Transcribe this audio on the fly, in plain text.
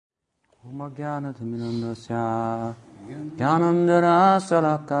Omagyanatiminandasya Jnanandana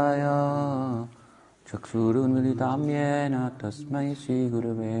Salakaya Chaksurunvilitam Yena Tasmai Shri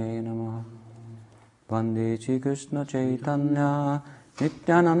Gurave Namaha Vande Shri Krishna Chaitanya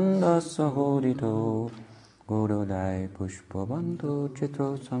Nityananda Sahodito Gaudadai Pushpavantu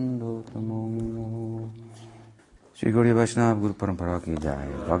Chitro Sando Tamo Shri Gauriya Vaishnava Guru Parampara ki jai,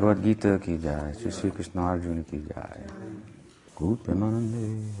 Bhagavad-gita ki jai, Shri Krishna Arjuna ki jai, Guru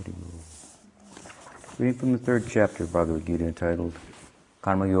Premanande Hari Bol. Reading from the third chapter of Bhagavad-gita entitled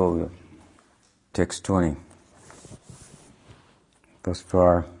Karma Yoga, text 20. Thus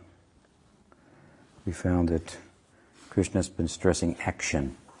far, we found that Krishna has been stressing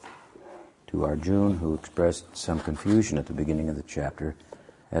action to Arjuna, who expressed some confusion at the beginning of the chapter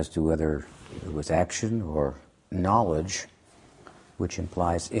as to whether it was action or knowledge, which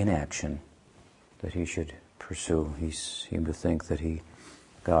implies inaction, that he should pursue. He seemed to think that he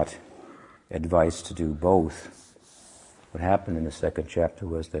got advice to do both. What happened in the second chapter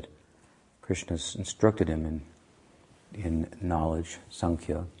was that Krishna instructed him in knowledge,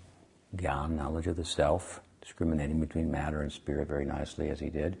 Sankhya, Gyan, knowledge of the self, discriminating between matter and spirit very nicely as he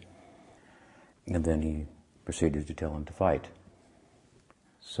did. And then he proceeded to tell him to fight.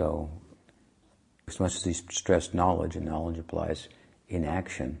 So, as much as he stressed knowledge, and knowledge applies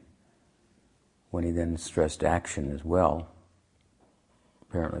inaction, when he then stressed action as well,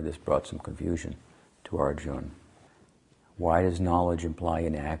 apparently this brought some confusion to Arjuna. Why does knowledge imply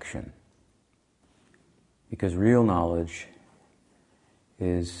inaction? Because real knowledge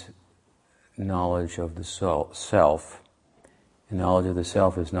is knowledge of the self. And knowledge of the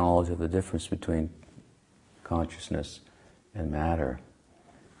self is knowledge of the difference between consciousness and matter,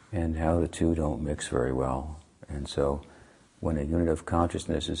 and how the two don't mix very well. And so when a unit of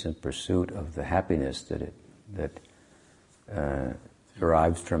consciousness is in pursuit of the happiness that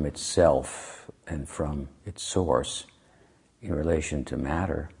derives from itself and from its source in relation to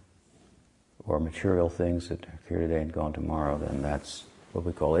matter or material things that are here today and gone tomorrow, then that's what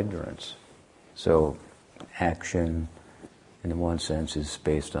we call ignorance. So action, in one sense, is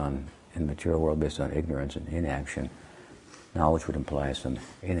based on, in the material world, based on ignorance and inaction. Knowledge would imply some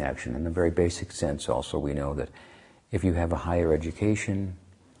inaction. In a very basic sense also, we know that if you have a higher education,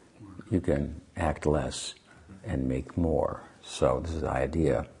 you can act less and make more. So this is the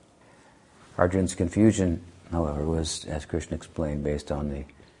idea. Arjuna's confusion, however, was, as Krishna explained, based on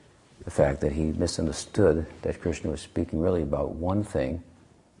the fact that he misunderstood that Krishna was speaking really about one thing,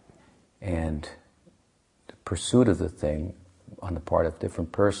 and the pursuit of the thing on the part of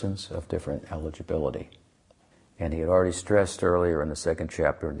different persons of different eligibility. And he had already stressed earlier in the second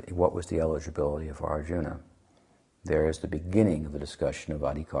chapter what was the eligibility of Arjuna. There is the beginning of the discussion of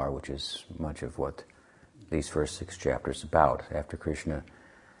Adhikar, which is much of what these first 6 chapters about. After Krishna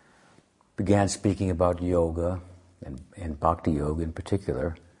began speaking about yoga, and bhakti yoga in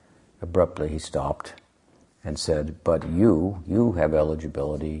particular, abruptly he stopped and said, but you have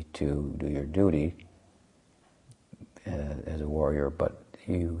eligibility to do your duty as a warrior, but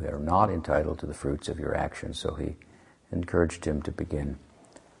you are not entitled to the fruits of your actions. So he encouraged him to begin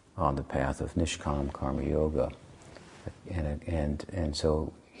on the path of Nishkam Karma Yoga. And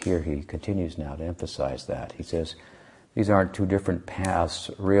so here he continues now to emphasize that. He says, these aren't two different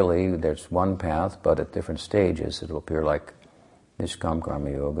paths, really. There's one path, but at different stages it'll appear like Nishkam Karma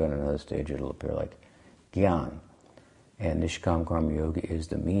Yoga, and another stage it'll appear like Gyan. And Nishkam Karma Yoga is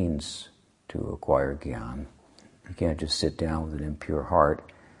the means to acquire Gyan. You can't just sit down with an impure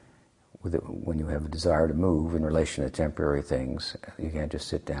heart when you have a desire to move in relation to temporary things. You can't just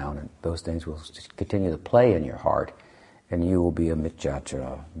sit down, and those things will continue to play in your heart, and you will be a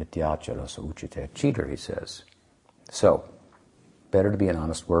mityachara so uchite, cheater, he says. So, better to be an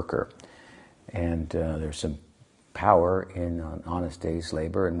honest worker. And there's some power in an honest day's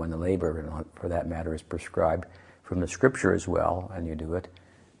labor, and when the labor, for that matter, is prescribed from the scripture as well, and you do it,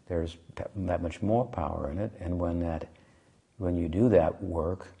 there's that much more power in it. And when you do that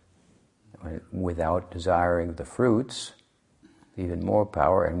work without desiring the fruits, even more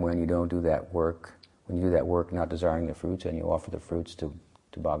power. And when you don't do that work, when you do that work not desiring the fruits, and you offer the fruits to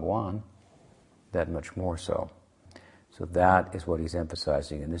Bhagwan, that much more so. So that is what he's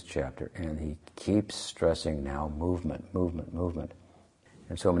emphasizing in this chapter, and he keeps stressing now movement.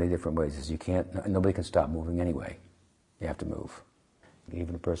 In so many different ways, as nobody can stop moving anyway. You have to move.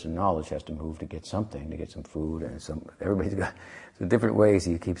 Even a person of knowledge has to move to get something, to get some food, and everybody's got so different ways.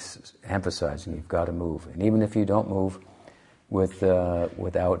 He keeps emphasizing you've got to move, and even if you don't move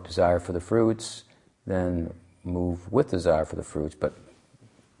without desire for the fruits, then move with desire for the fruits. But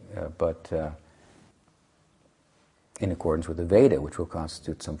in accordance with the Veda, which will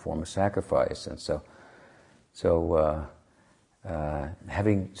constitute some form of sacrifice. And so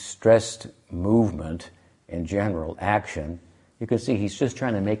having stressed movement in general, action, you can see he's just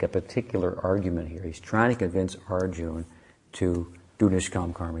trying to make a particular argument here. He's trying to convince Arjuna to do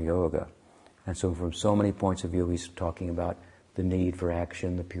Nishkam Karma Yoga. And so from so many points of view, he's talking about the need for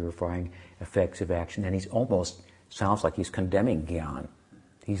action, the purifying effects of action, and he's almost sounds like he's condemning Gyan.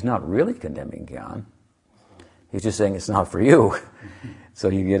 He's not really condemning Gyan. He's just saying it's not for you. So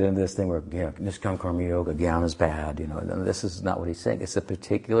you get into this thing where, Nishkam Karma Yoga, Gyan is bad, and this is not what he's saying. It's a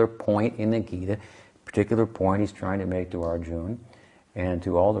particular point in the Gita, particular point he's trying to make to Arjuna and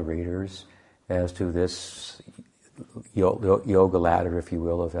to all the readers as to this yoga ladder, if you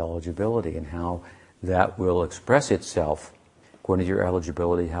will, of eligibility and how that will express itself according to your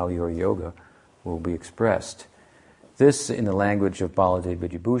eligibility, how your yoga will be expressed. This, in the language of Baladev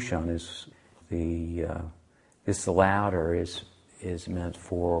Vidyabhushan, is this ladder is meant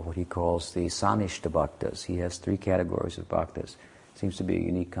for what he calls the Sanishta Bhaktas. He has 3 categories of Bhaktas. Seems to be a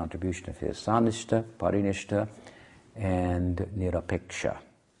unique contribution of his. Sanishta, Parinishta, and Nirapeksha.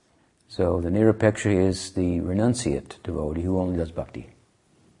 So the Nirapeksha is the renunciate devotee who only does bhakti.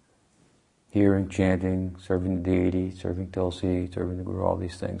 Hearing, chanting, serving the deity, serving Tulsi, serving the Guru, all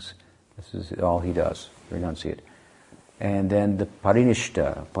these things. This is all he does, renunciate. And then the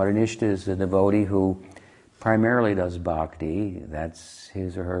Parinishta. Parinishta is the devotee who primarily does bhakti. That's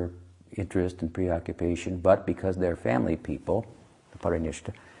his or her interest and preoccupation. But because they're family people, the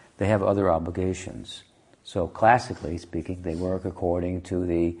Parinishta, they have other obligations. So classically speaking, they work according to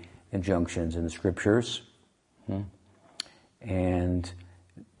the injunctions in the scriptures. And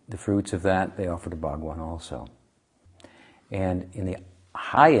the fruits of that they offer to Bhagavan also. And in the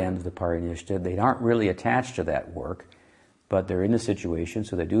high end of the Parinishta, they aren't really attached to that work, but they're in the situation,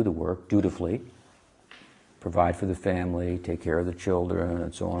 so they do the work dutifully, provide for the family, take care of the children,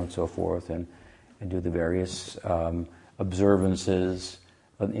 and so on and so forth, and do the various observances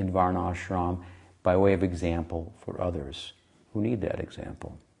in Varnashram by way of example for others who need that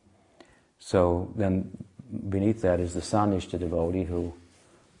example. So then beneath that is the Sanishta devotee who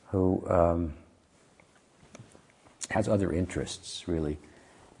has other interests, really,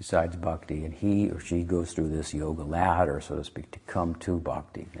 besides bhakti, and he or she goes through this yoga ladder, so to speak, to come to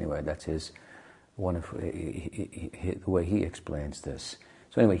bhakti. Anyway, that's the way he explains this.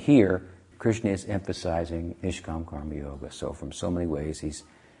 So anyway, here, Krishna is emphasizing Nishkam Karma Yoga. So from so many ways,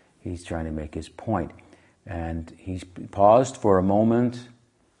 he's trying to make his point. And he's paused for a moment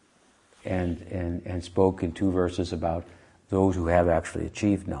and spoke in 2 verses about those who have actually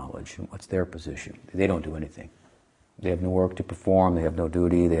achieved knowledge and what's their position. They don't do anything. They have no work to perform, they have no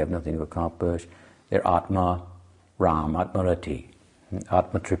duty, they have nothing to accomplish. They're Atma Ram, Atmarati,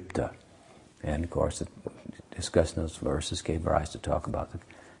 Atma Tripta. And of course, discussing those verses gave rise to talk about the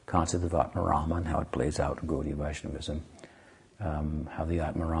concept of Atma Rama and how it plays out in Gaudiya Vaishnavism. How the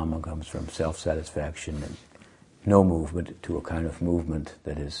Atma Rama comes from self-satisfaction and no movement to a kind of movement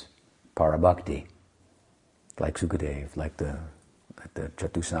that is parabhakti, like Sukadev, like the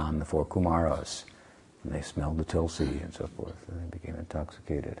Chatusan, the 4 Kumaras. And they smelled the tulsi and so forth, and they became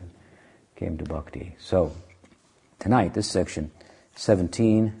intoxicated and came to bhakti. So, tonight, this section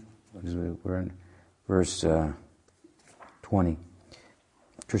 17, we're in verse 20.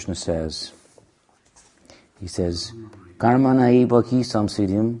 Krishna says, Karmanaiva ki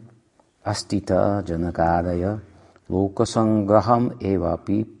samsiddhim astita janakadaya lokasangraham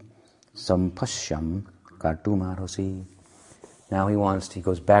evapi sampashyam kartumarhasi. Now he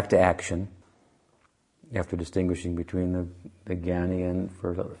goes back to action, after distinguishing between the Jnani and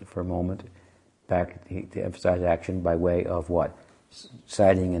for a moment, back to emphasize action by way of what?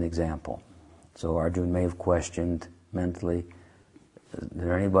 Citing an example. So Arjuna may have questioned mentally, is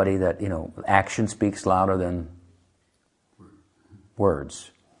there anybody that, action speaks louder than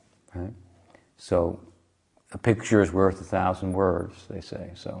words, right? So a picture is worth 1,000 words, they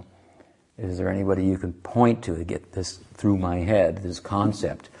say. So is there anybody you can point to get this through my head, this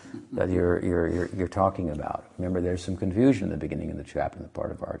concept that you're talking about? Remember, there's some confusion in the beginning of the chapter on the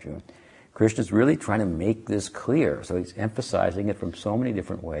part of Arjuna. Krishna's really trying to make this clear, so he's emphasizing it from so many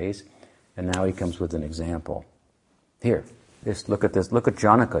different ways, and now he comes with an example. Here, look at this. Look at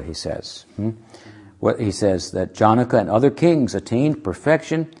Janaka, he says. What he says, that Janaka and other kings attained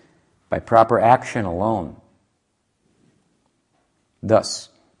perfection by proper action alone. Thus,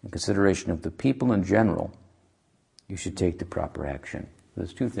 in consideration of the people in general, you should take the proper action.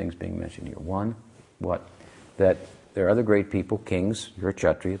 There's 2 things being mentioned here. One, what? That there are other great people, kings, you're a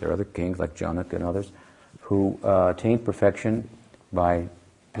Kshatriya, there are other kings like Janaka and others, who attained perfection by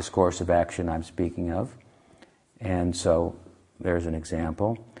this course of action I'm speaking of. And so there's an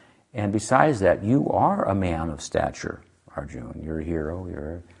example. And besides that, you are a man of stature, Arjuna. You're a hero,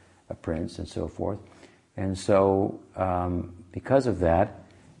 you're a prince, and so forth. And so, because of that,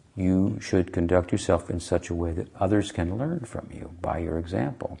 you should conduct yourself in such a way that others can learn from you by your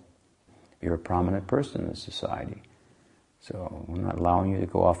example. You're a prominent person in the society. So we're not allowing you to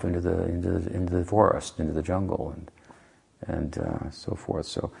go off into the forest, into the jungle, and so forth.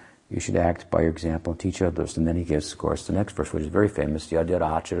 So you should act by your example and teach others. And then he gives, of course, the next verse, which is very famous,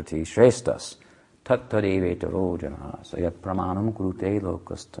 Yadyaracharati Shreshtas Tattadevetaro Janaha Sayat Pramanam Kurute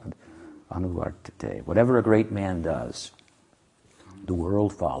Lokastad Anuvartate. Whatever a great man does, the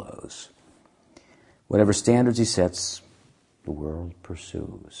world follows. Whatever standards he sets, the world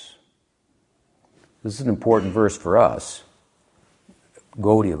pursues. This is an important verse for us,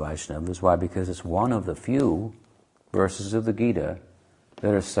 Gaudiya Vaishnavas. Why? Because it's one of the few verses of the Gita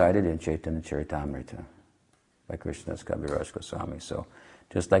that are cited in Chaitanya Charitamrita by Krishnadas Kaviraj Goswami. So,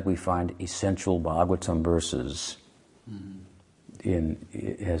 just like we find essential Bhagavatam verses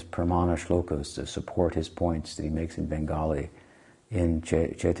as pramana shlokas to support his points that he makes in Bengali in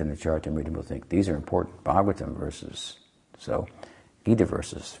Chaitanya Charitamrita, we'll think these are important Bhagavatam verses. So, Gita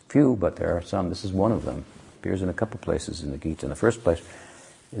verses, few, but there are some. This is one of them. Appears in a couple places in the Gita. In the first place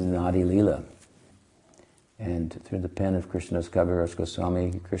is Nadi Leela. And through the pen of Krishnadas Kaviraj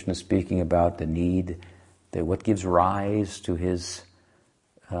Goswami, Krishna speaking about the need, that what gives rise to his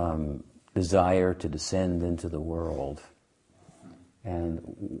desire to descend into the world.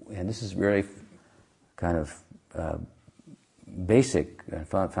 And this is really kind of basic,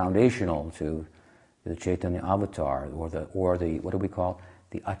 foundational to the Chaitanya Avatar, or the what do we call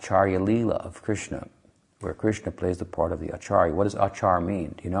the Acharya Leela of Krishna, where Krishna plays the part of the Acharya. What does Achar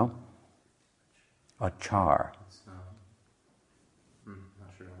mean? Do you know? Achar.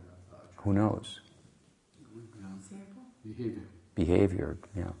 Not sure about Achar. Who knows? Behavior,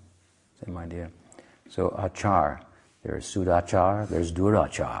 yeah. Same idea. So Achar. There's Sudachar, there's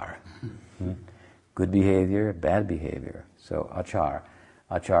Durachar. Good behavior, bad behavior. So Achar.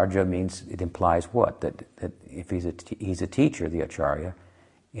 Acharya means, it implies what? That if he's a teacher, the Acharya,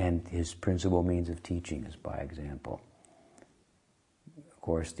 and his principal means of teaching is by example. Of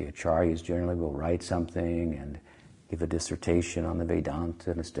course, the Acharyas generally will write something and give a dissertation on the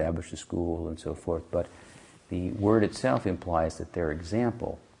Vedanta and establish a school and so forth, but the word itself implies that their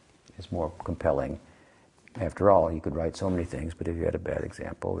example is more compelling. After all, you could write so many things, but if you had a bad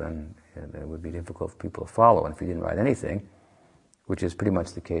example, then it would be difficult for people to follow. And if you didn't write anything, which is pretty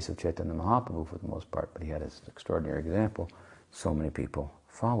much the case of Chaitanya Mahaprabhu for the most part, but he had an extraordinary example, so many people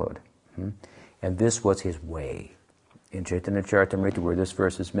followed. And this was his way. In Chaitanya Charitamrita, where this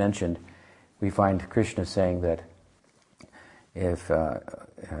verse is mentioned, we find Krishna saying that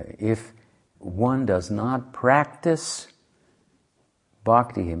if one does not practice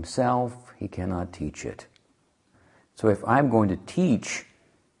bhakti himself, he cannot teach it. So if I'm going to teach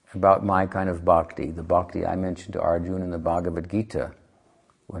about my kind of bhakti, the bhakti I mentioned to Arjuna in the Bhagavad-gita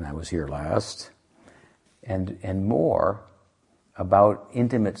when I was here last, and more about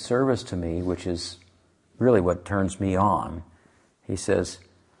intimate service to me, which is really what turns me on. He says,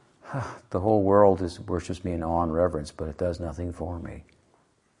 the whole world worships me in awe and reverence, but it does nothing for me.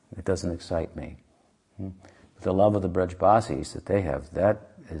 It doesn't excite me. The love of the Brajbasis that they have,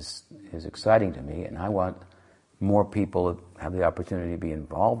 that is exciting to me, and I want more people to have the opportunity to be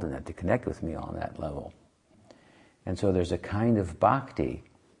involved in that, to connect with me on that level. And so there's a kind of bhakti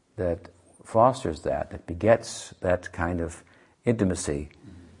that fosters that begets that kind of intimacy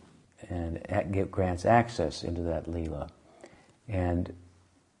and grants access into that Leela. And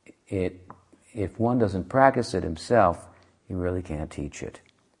if one doesn't practice it himself, he really can't teach it.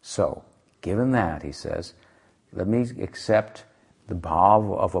 So, given that, he says, let me accept the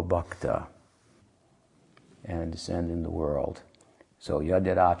bhav of a bhakta and descend in the world. So,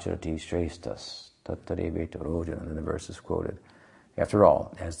 yadyaracharati shreshtas tattadevetaro, and the verse is quoted. After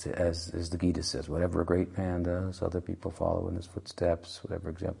all, as the Gita says, whatever a great man does, other people follow in his footsteps. Whatever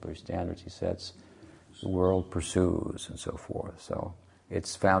exemplary standards he sets, the world pursues, and so forth. So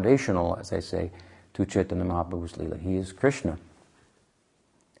it's foundational, as I say, to Chaitanya Mahaprabhu's Leela. He is Krishna.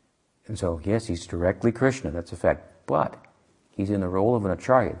 And so, yes, he's directly Krishna, that's a fact. But he's in the role of an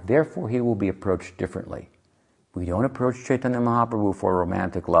Acharya. Therefore, he will be approached differently. We don't approach Chaitanya Mahaprabhu for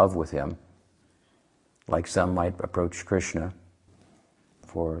romantic love with him, like some might approach Krishna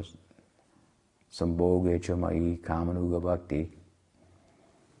for Sambhoge Chamai Kamanuga Bhakti.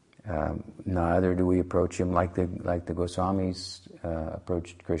 Neither do we approach him like the Goswamis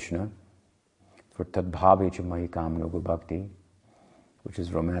approached Krishna for Tadbhave Chamai Kamanuga Bhakti. which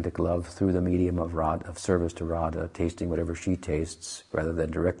is romantic love through the medium of service to Radha, tasting whatever she tastes, rather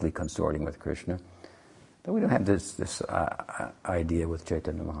than directly consorting with Krishna. But we don't have this idea with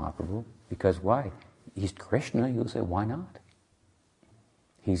Chaitanya Mahaprabhu, because why? He's Krishna. You'll say, why not?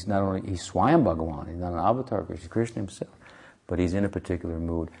 He's Swayam Bhagavan. He's not an avatar, he's Krishna himself. But he's in a particular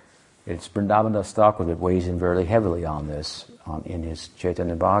mood. It's Vrindavan Das Thakur that weighs in very heavily on this, in his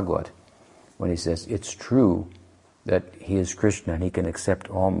Chaitanya Bhagavat, when he says, it's true that he is Krishna and he can accept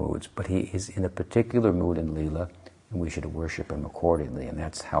all moods, but he is in a particular mood in Leela, and we should worship him accordingly, and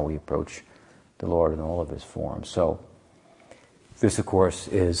that's how we approach the Lord in all of his forms. So, this of course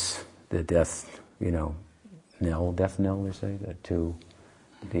is the death knell, we say, to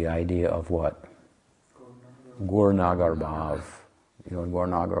the idea of what? Gaur-Nagar Bhav. And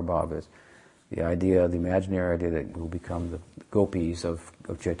Gaur-Nagar Bhav is the idea, the imaginary idea that we'll become the gopis of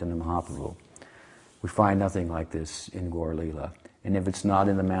Chaitanya Mahaprabhu. We find nothing like this in Gaur Leela. And if it's not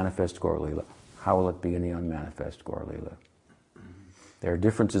in the manifest Gaur Leela, how will it be in the unmanifest Gaur Leela? There are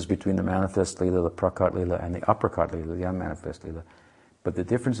differences between the manifest Leela, the Prakat Leela, and the Aprakat Leela, the unmanifest Leela. But the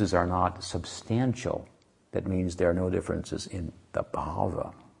differences are not substantial. That means there are no differences in the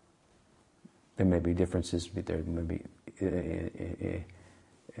bhava. There may be differences, there may be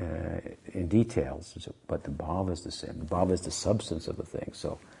in details, but the bhava is the same. The bhava is the substance of the thing.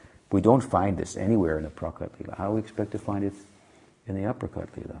 So we don't find this anywhere in the Prakat Leela. How do we expect to find it in the Aprakat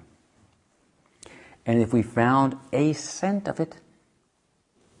Leela? And if we found a cent of it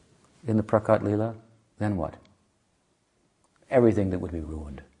in the Prakat Leela, then what? Everything that would be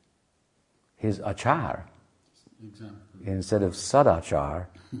ruined. His achar, instead of sadachar,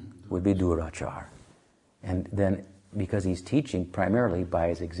 would be durachar. And then, because he's teaching primarily by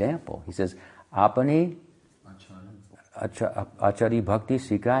his example, he says, Apani achari bhakti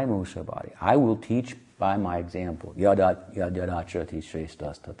sikai mushabari. I will teach by my example. Yadachati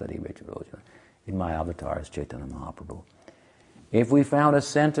shreshtas tatari vecharojana. In my avatar is Chaitanya Mahaprabhu. If we found a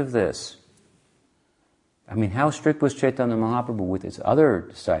cent of this, how strict was Chaitanya Mahaprabhu with his other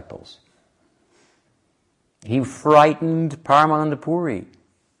disciples? He frightened Paramananda Puri,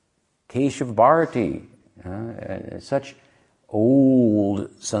 Keshav Bharati, such old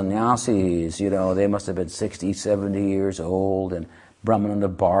sannyasis, they must have been 60, 70 years old, and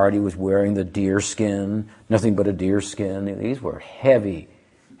Brahmananda Bharati was wearing the deer skin, nothing but a deer skin. These were heavy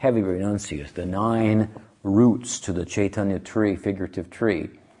renunciates. The 9 roots to the Chaitanya tree, figurative tree,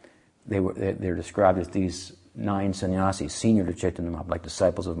 they're described as these 9 sannyasis, senior to Chaitanya Mahaprabhu, like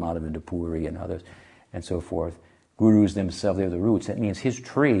disciples of Madhavinda Puri and others, and so forth. Gurus themselves, they're the roots. That means his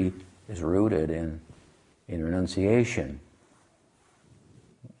tree is rooted in renunciation.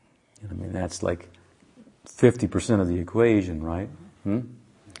 That's like 50% of the equation, right?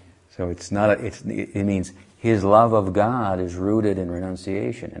 So it means his love of God is rooted in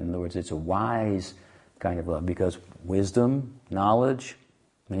renunciation. In other words, it's a wise kind of love, because wisdom, knowledge,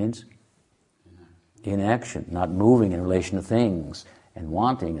 means inaction, not moving in relation to things and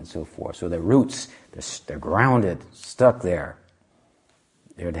wanting and so forth. So their roots, they're grounded, stuck there.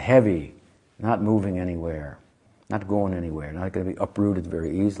 They're heavy, not moving anywhere, not going anywhere, not going to be uprooted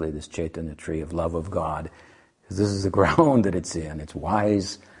very easily, this Chaitanya tree of love of God. Because this is the ground that it's in. It's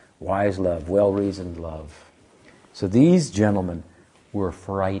wise love, well-reasoned love. So these gentlemen were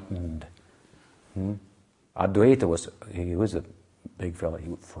frightened. Advaita was a big fellow. He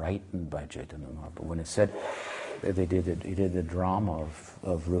was frightened by Chaitanya Mahaprabhu. When it said that he did the drama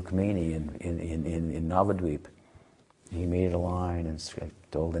of Rukmini in Navadvip, he made a line and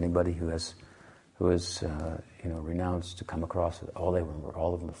told anybody who is renounced to come across it. All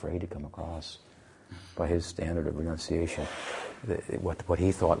of them afraid to come across by his standard of renunciation. What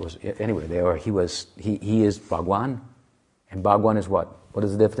he thought was, anyway, he is Bhagwan, and Bhagwan is what? What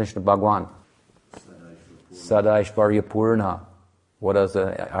is the definition of Bhagwan? Sadaishvarya Purna. What is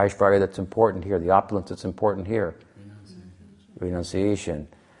the Aishvarya that's important here? The opulence that's important here? Renunciation.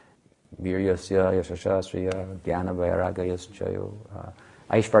 Viryasya yashasasriya jnana vairagayaschayo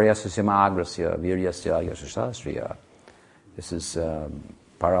Aishvaryasya simagrasya viryasya yashasasriya. This is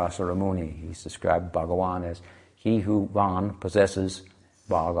Parasara Muni. He's described Bhagavan as he who possesses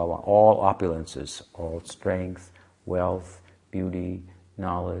Bhagavan, all opulences, all strength, wealth, beauty,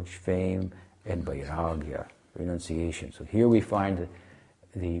 knowledge, fame, and vairagya, renunciation. So here we find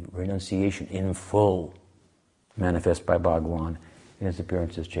the renunciation in full manifest by Bhagavan in his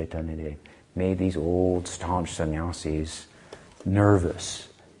appearance as Chaitanya Dev. Made these old staunch sannyasis nervous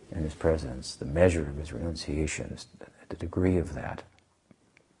in his presence. The measure of his renunciation is the degree of that.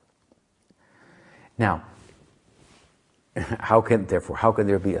 Now, how can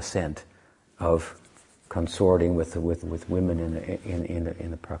there be ascent of consorting with women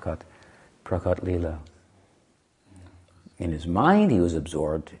in the Prakat Leela. In his mind, he was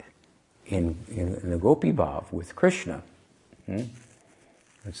absorbed in the Gopi Bhav with Krishna. And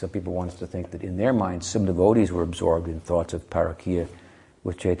some people want us to think that in their minds, some devotees were absorbed in thoughts of Parakiya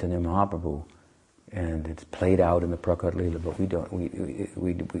with Chaitanya Mahaprabhu, and it's played out in the Prakat Leela. But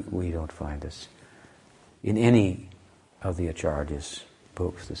we don't find this in any of the Acharyas'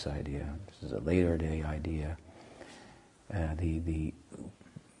 books. This idea. This is a later day idea. The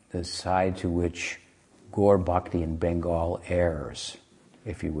side to which Gaur Bhakti in Bengal errs,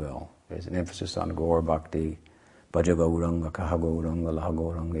 if you will. There's an emphasis on Gaur Bhakti, Bhaja Gauranga, Kaha Gauranga, Laha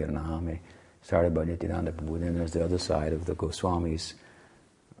Gauranga Nahame, started by Nityananda Prabhu. Then there's the other side of the Goswamis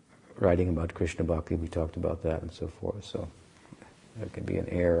writing about Krishna Bhakti. We talked about that and so forth. So there can be an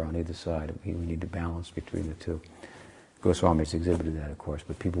error on either side. We need to balance between the two. Goswamis exhibited that, of course,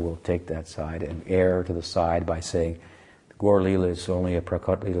 but people will take that side and err to the side by saying the Gaur Leela is only a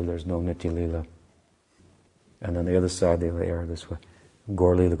Prakat Leela, there's no Nitya Leela. And on the other side, they will err this way.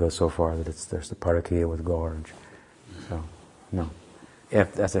 Gaur Leela goes so far that there's the Parakiya with Gauraj. So, no.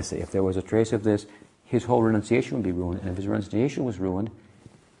 As I say, if there was a trace of this, his whole renunciation would be ruined. And if his renunciation was ruined,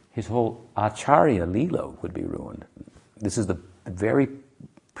 his whole Acharya Leela would be ruined. This is the very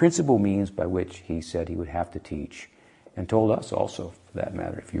principal means by which he said he would have to teach. And told us also, for that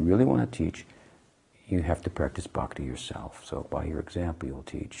matter, if you really want to teach, you have to practice bhakti yourself. So by your example, you'll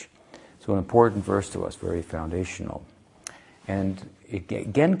teach. So an important verse to us, very foundational. And it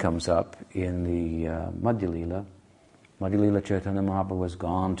again comes up in the Madhya Leela. Madhya Leela, Chaitanya Mahaprabhu was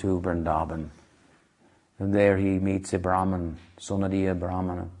gone to Vrindavan. And there he meets a Brahman, Sonadiya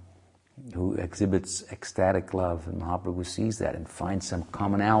Brahmana, who exhibits ecstatic love. And Mahaprabhu sees that and finds some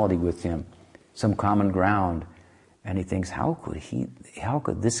commonality with him, some common ground. And he thinks, how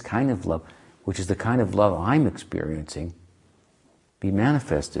could this kind of love, which is the kind of love I'm experiencing, be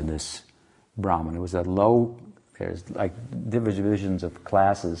manifest in this Brahman? It was a low, there's like divisions of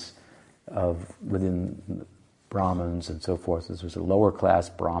classes within Brahmins and so forth. This was a lower class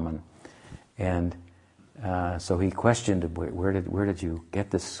Brahman. And so he questioned, where did you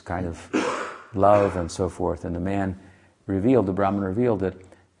get this kind of love and so forth? And the Brahman revealed that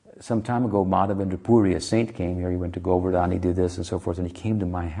some time ago, Madhavendra Puri, a saint, came here. He went to Govardhan, he did this and so forth, and he came to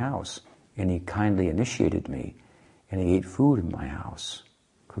my house, and he kindly initiated me, and he ate food in my house,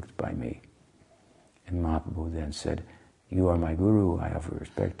 cooked by me. And Mahaprabhu then said, you are my guru, I offer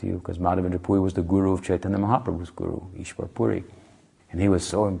respect to you, because Madhavendra Puri was the guru of Chaitanya Mahaprabhu's guru, Ishwar Puri. And he was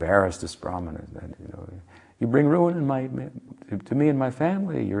so embarrassed, this Brahman, that, you bring ruin to me and my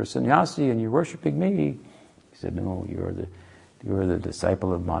family, you're a sannyasi and you're worshipping me. He said, no, you're the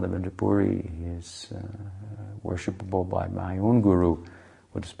disciple of Madhavendra Puri. He is worshipable by my own guru.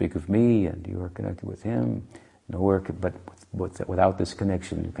 What to speak of me, and you are connected with him. But without this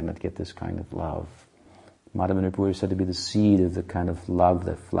connection, you cannot get this kind of love. Madhavendra Puri is said to be the seed of the kind of love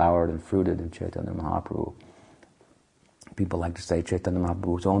that flowered and fruited in Chaitanya Mahaprabhu. People like to say Chaitanya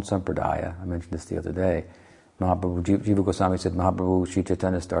Mahaprabhu's own sampradaya. I mentioned this the other day. Jiva Goswami said Mahaprabhu, Sri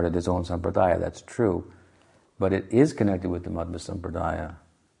Chaitanya started his own sampradaya. That's true. But it is connected with the Madhva Sampradaya.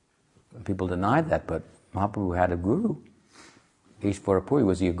 People deny that, but Mahaprabhu had a guru. Ishvara Puri,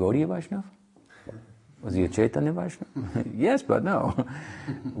 was he a Gaudiya Vaishnava? Was he a Chaitanya Vaishnava? Yes, but no.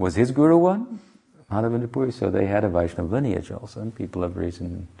 Was his guru one? Madhavendra Puri, so they had a Vaishnava lineage also, and people have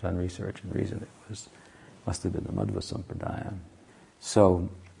done research and reasoned it must have been the Madhva Sampradaya. So,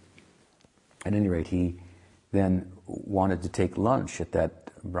 at any rate, he then wanted to take lunch at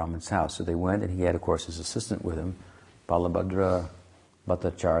that Brahman's house. So they went, and he had, of course, his assistant with him, Balabhadra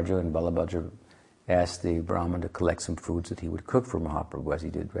Bhattacharya, and Balabhadra asked the Brahman to collect some foods that he would cook for Mahaprabhu, as he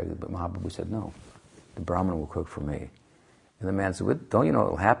did regularly. But Mahaprabhu said, no, the Brahman will cook for me. And the man said, well, don't you know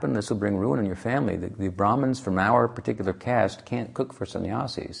what will happen? This will bring ruin in your family. The Brahmins from our particular caste can't cook for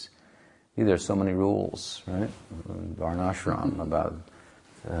sannyasis. There's so many rules, right? Varnashram about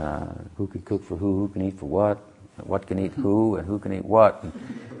who can cook for who can eat for what can eat who, and who can eat what,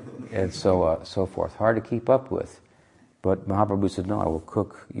 and so forth. Hard to keep up with. But Mahaprabhu said, no, I will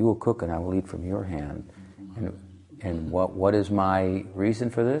cook, you will cook, and I will eat from your hand. And what is my reason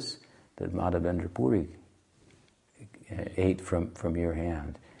for this? That Madhavendra Puri ate from your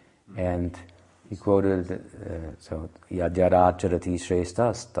hand. And he quoted, Yadyara charati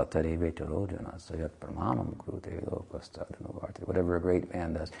shreshtas tatareve tarojana sayat pramamam krute lokastadanovarti. Whatever a great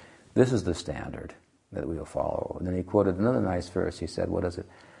man does. This is the standard that we'll follow. And then he quoted another nice verse. He said, what is it?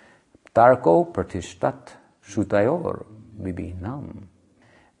 Tarko pratishtat shutayor bibinam.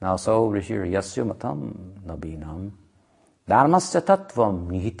 Naso rishir yasya matam nabinam. Dharmasya tattvam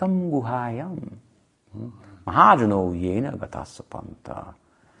nihitam guhayam. Mahajano yena gatasapanta.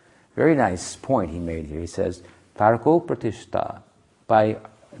 Very nice point he made here. He says, Tarko pratishta. By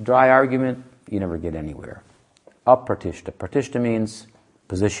dry argument, you never get anywhere. Apratishta. Pratishta means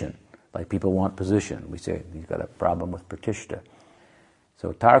position. Like people want position. We say, you've got a problem with pratishta.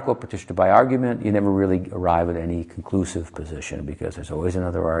 So tarko pratishta, by argument, you never really arrive at any conclusive position because there's always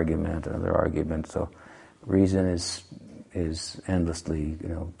another argument. So reason is endlessly,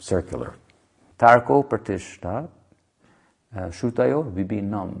 circular. Tarko pratishta, shrutayo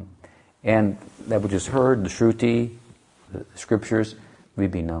vibhinam. And that we just heard, the Shruti, the scriptures,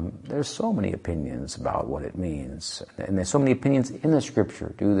 vibhinam. There's so many opinions about what it means. And there's so many opinions in the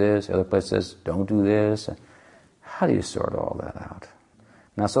scripture. Do this, other place says, don't do this. How do you sort all that out?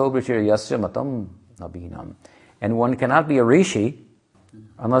 Naso brichir yasya matam nabhinam. And one cannot be a rishi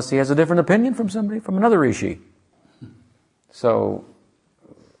unless he has a different opinion from somebody, from another rishi. So,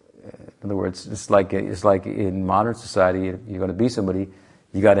 in other words, it's like in modern society, you're going to be somebody,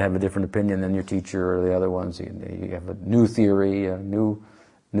 you got to have a different opinion than your teacher or the other ones. You have a new theory, a new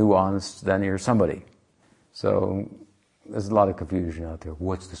nuance, then you're somebody. So there's a lot of confusion out there.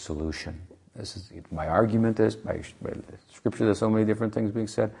 What's the solution? My argument is, by scripture, there's so many different things being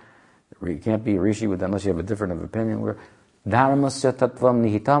said. You can't be a rishi unless you have a different opinion. Where dharmasya tattvam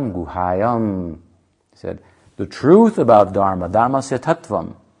nihitam guhayam. He said, the truth about dharma, dharmasya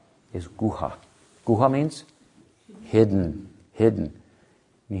tattvam, is guha. Guha means hidden.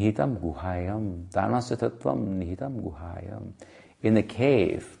 Nihitam guhayam. Dharmasya tattvam nihitam guhayam. In the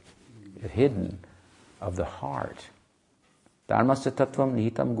cave, hidden of the heart. Dharmasya tattvam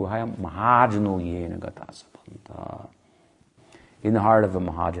nihitam guhayam mahajano yena gatasapanta. In the heart of a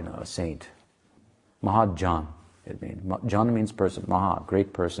mahajana, a saint. Mahajan, it means. Jana means person. Maha,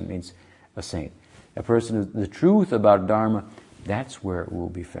 great person, means a saint. A person who, the truth about dharma, that's where it will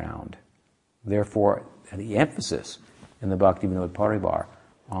be found. Therefore, the emphasis in the Bhakti Vinod Parivar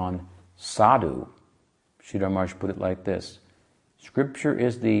on sadhu, Sridhar Maharaj put it like this: Scripture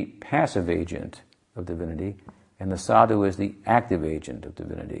is the passive agent of divinity, and the sadhu is the active agent of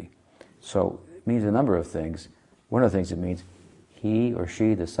divinity. So it means a number of things. One of the things it means, he or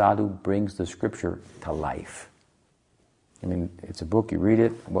she, the sadhu, brings the scripture to life. I mean, it's a book, you read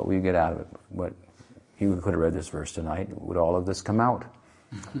it, what will you get out of it? You could have read this verse tonight, would all of this come out?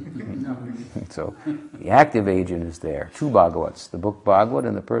 So the active agent is there. Two Bhagavats, the book Bhagavad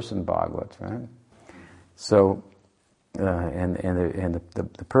and the person Bhagavat, right? So,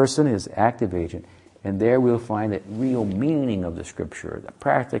 the person is active agent, and there we'll find the real meaning of the scripture,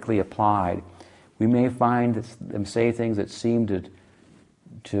 practically applied. We may find them say things that seem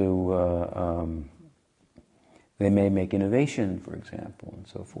they may make innovation, for example, and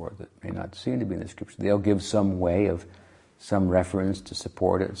so forth, that may not seem to be in the scripture. They'll give some way of some reference to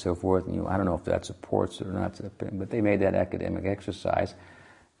support it and so forth. And I don't know if that supports it or not, but they made that academic exercise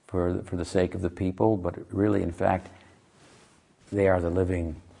for the sake of the people. But really, in fact, they are the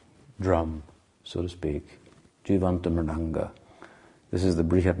living drum, so to speak. Jivanta Mridanga. This is the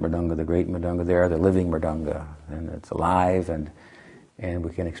Brihat Mridanga, the great Mridanga. They are the living Mridanga, and it's alive, and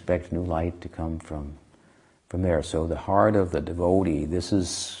we can expect new light to come from there. So the heart of the devotee, this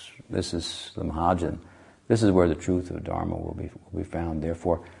is the Mahajan. This is where the truth of Dharma will be found.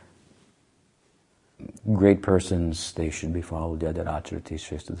 Therefore, great persons, they should be followed. Yadaracharati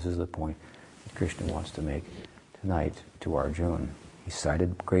Shrestha. This is the point that Krishna wants to make tonight to Arjuna. He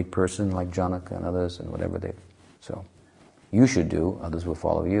cited great person like Janaka and others and whatever they. So you should do. Others will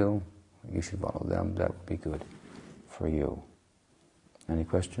follow you. You should follow them. That would be good for you. Any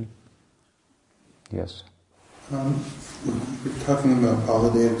question? Yes. We're talking about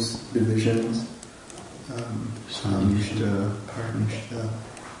Baladev's divisions, Samishta, Paramishta,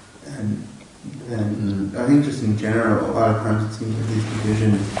 and I think just in general, a lot of times it seems like these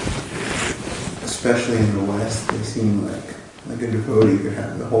divisions, especially in the West, they seem like a devotee could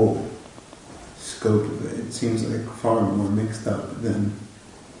have the whole scope of it. It seems like far more mixed up than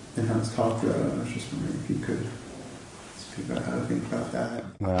how it's talked about. I was just wondering if you could speak about how to think about that.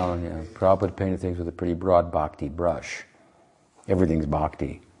 Well, Prabhupada painted things with a pretty broad bhakti brush. Everything's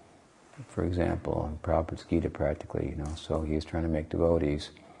bhakti, for example, in Prabhupada's Gita practically, so he's trying to make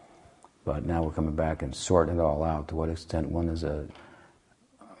devotees. But now we're coming back and sorting it all out. To what extent one is an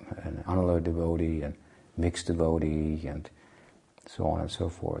anula devotee and mixed devotee and so on and so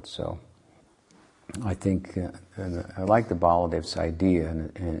forth. So I think, I like the Baladev's idea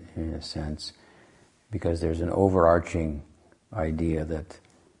in a sense, because there's an overarching idea that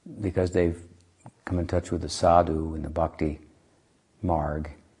because they've come in touch with the sadhu in the bhakti marg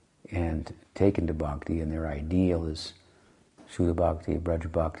and taken to bhakti, and their ideal is Shuddha Bhakti, Braja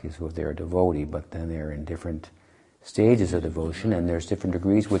Bhakti, so they're a devotee, but then they're in different stages of devotion, and there's different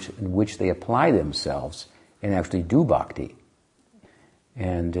degrees in which they apply themselves and actually do bhakti.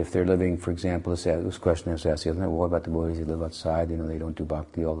 And if they're living, for example, this question is asked the other night, what about the devotees who live outside, they don't do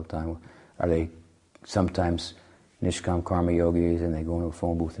bhakti all the time? Are they sometimes nishkam karma yogis and they go into a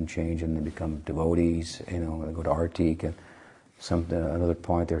phone booth and change and they become devotees, they go to Artik and another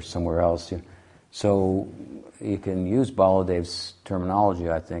point they're somewhere else. So you can use Baladev's terminology,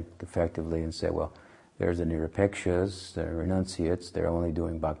 I think, effectively and say, well, there's the nirapekshas, the renunciates, they're only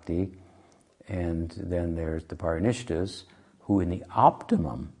doing bhakti, and then there's the parinishtas, who in the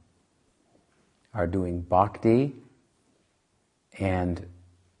optimum are doing bhakti, and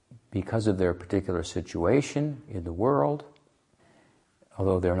because of their particular situation in the world,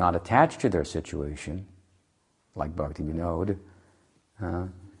 although they're not attached to their situation, like Bhakti Vinod,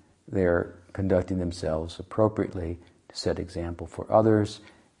 they're conducting themselves appropriately to set example for others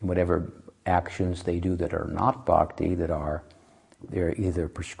in whatever actions they do that are not bhakti, they're either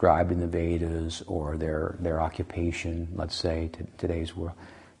prescribed in the Vedas or their occupation, let's say, today's world,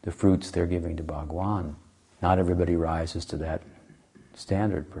 the fruits they're giving to Bhagwan. Not everybody rises to that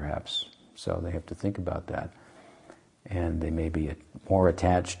standard, perhaps, so they have to think about that. And they may be more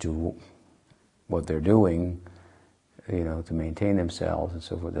attached to what they're doing, to maintain themselves and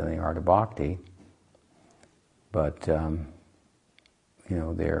so forth, than they are to bhakti. But,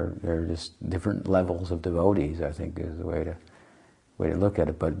 they're just different levels of devotees, I think, is the way to look at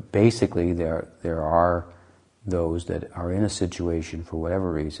it. But basically, there are those that are in a situation for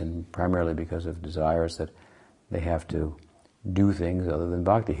whatever reason, primarily because of desires, that they have to do things other than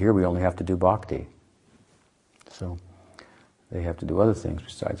bhakti. Here we only have to do bhakti. So they have to do other things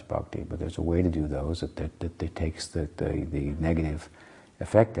besides bhakti, but there's a way to do those that takes the negative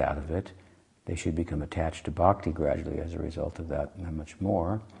effect out of it. They should become attached to bhakti gradually as a result of that, and much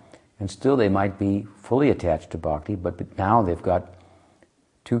more. And still they might be fully attached to bhakti, but now they've got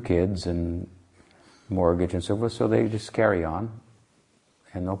 2 kids and mortgage and so forth, so they just carry on,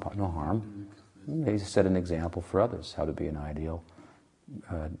 and no harm. They set an example for others, how to be an ideal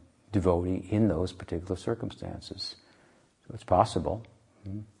devotee in those particular circumstances. So it's possible.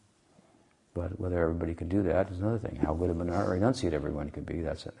 But whether everybody can do that is another thing. How good of a renunciate everyone can be,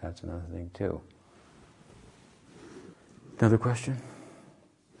 that's another thing too. Another question?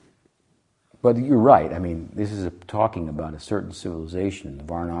 But you're right. I mean, this is talking about a certain civilization, the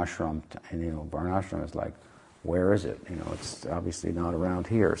Varnashram, and Varnashram is like, where is it? It's obviously not around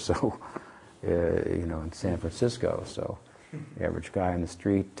here. So, in San Francisco. So, the average guy in the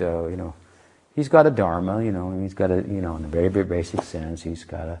street, he's got a dharma. He's got in a very, very basic sense, he's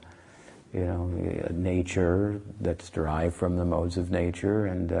got a nature that's derived from the modes of nature,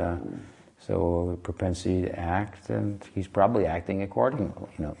 and so a propensity to act, and he's probably acting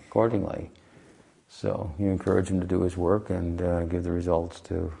accordingly. So you encourage him to do his work and give the results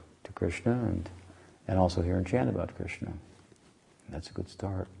to Krishna, and also hear and chant about Krishna. That's a good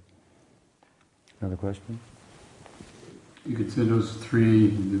start. Another question? You could say those 3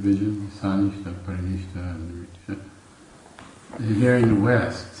 divisions, Sanishta, Parinishta, and Nirishta. Here in the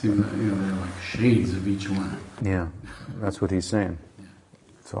West, it seems like, they're like shades of each one. Yeah, that's what he's saying. Yeah.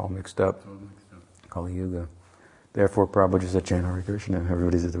 It's all mixed up. Kali Yuga. Therefore, Prabhupada just said, chant Hare Krishna.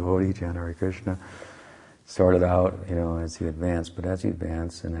 Everybody's a devotee, chant Hare Krishna. Started out, as he advanced, but as he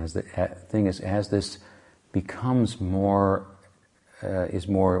advanced, and as the thing is, as this becomes more, is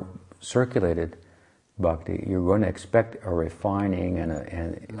more circulated, bhakti, you're going to expect a refining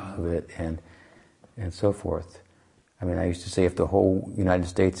of it and so forth. I mean, I used to say if the whole United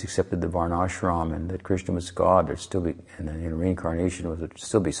States accepted the Varnashram and that Krishna was God, there'd still be, and then reincarnation there'd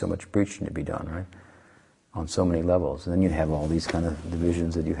still be so much preaching to be done, right? On so many levels. And then you'd have all these kind of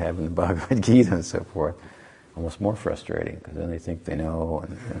divisions that you have in the Bhagavad-gita and so forth. Almost more frustrating, because then they think they know.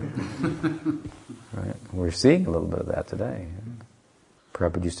 Right? We're seeing a little bit of that today.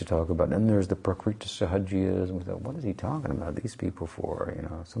 Prabhupada used to talk about, and there's the Prakriti Sahajiyas, and we thought, what is he talking about these people for?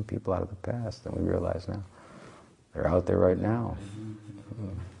 Some people out of the past, and we realize now. They're out there right now.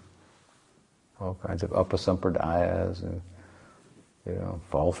 All kinds of upasampradayas, and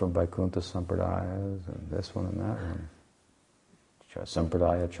fall from Vaikuntha sampradayas, and this one and that one.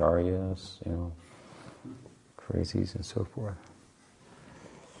 Sampradaya charyas, crazies and so forth.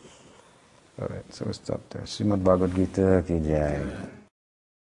 All right, so we'll stop there. Srimad Bhagavad-gita ki jai.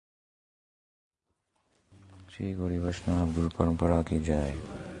 Shri Gauri Vaishnava Guru Parampara ki jai.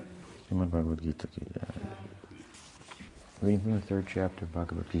 Srimad Bhagavad-gita ki jai. Reading from the 3rd chapter of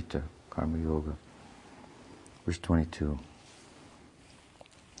Bhagavad-gita, Karma Yoga, verse 22.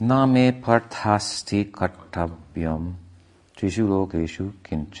 Na me parthasti kartavyam trishu lokeshu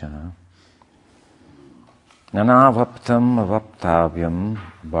kinchana nanavaptam avaptavyam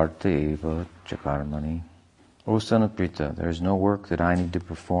bharteva chakarmani. O son of Pritha, there is no work that I need to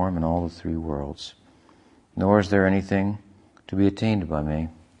perform in all the three worlds, nor is there anything to be attained by me.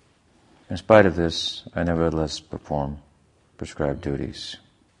 In spite of this, I nevertheless perform prescribed duties.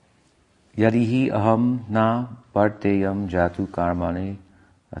 Yadihi aham na bharteyam jatu karmani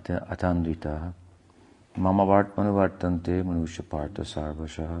atandita mama vartmanu vartante manusya partha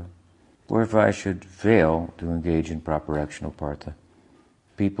sarvasha. Or if I should fail to engage in proper action, O Partha,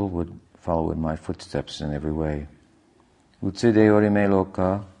 people would follow in my footsteps in every way. Utsideyori me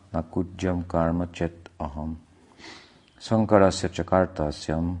loka nakujyam karma chet aham sankarasya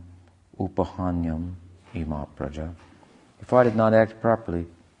chakartasyam upahanyam ima praja. If I did not act properly,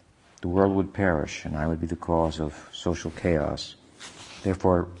 the world would perish and I would be the cause of social chaos,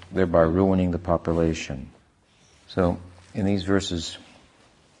 thereby ruining the population. So, in these verses,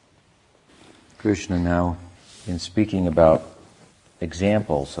 Krishna now, in speaking about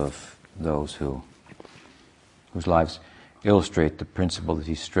examples of those whose lives illustrate the principle that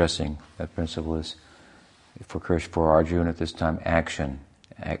he's stressing. That principle is, for Arjuna at this time, action,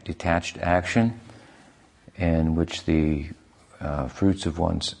 detached action, in which the fruits of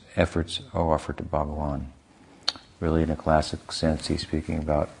one's efforts are offered to Bhagavan. Really, in a classic sense, he's speaking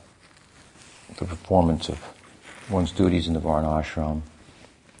about the performance of one's duties in the Varna ashram,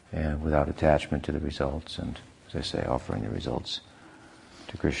 and without attachment to the results, and, as I say, offering the results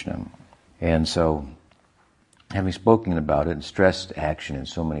to Krishna. And so, having spoken about it and stressed action in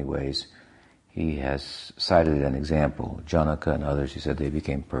so many ways, he has cited an example. Janaka and others, he said, they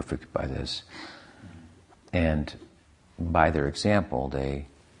became perfect by this. And by their example, they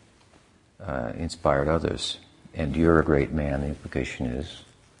inspired others. And you're a great man, the implication is,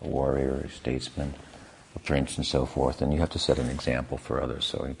 a warrior, a statesman, a prince, and so forth. And you have to set an example for others.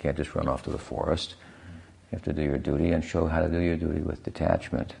 So you can't just run off to the forest. You have to do your duty and show how to do your duty with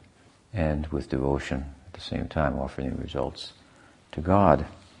detachment and with devotion at the same time, offering the results to God.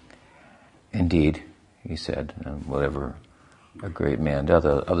 Indeed, he said, whatever a great man does,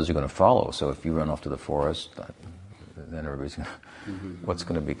 others are going to follow. So if you run off to the forest, then everybody's going to, what's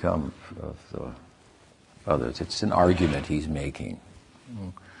going to become of the others? It's an argument he's making.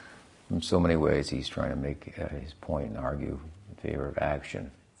 In so many ways, he's trying to make his point and argue in favor of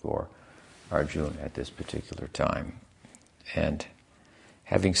action for Arjuna at this particular time. And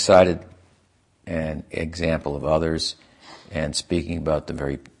having cited an example of others and speaking about the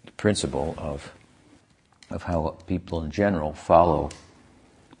very principle of how people in general follow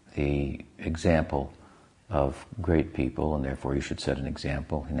the example of great people, and therefore you should set an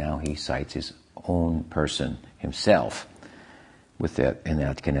example. And now he cites his own person himself with that, in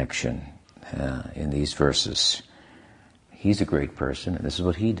that connection in these verses. He's a great person, and this is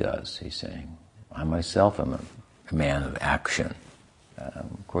what he does, he's saying. I myself am a man of action.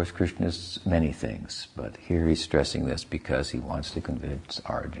 Of course, Krishna is many things, but here he's stressing this because he wants to convince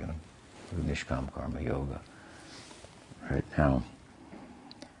Arjuna through Nishkam Karma Yoga. Right now,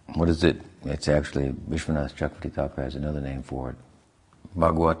 what is it? It's actually, Vishwanath Chakravarti Thakur has another name for it.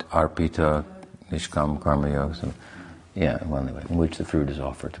 Bhagavad Arpita Nishkam Karma Yoga. So, yeah, well, anyway, in which the fruit is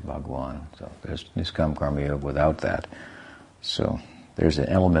offered to Bhagavan. So there's Nishkam Karma Yoga without that. So there's an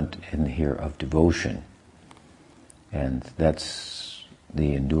element in here of devotion, and that's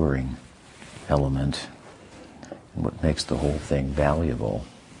the enduring element, and what makes the whole thing valuable.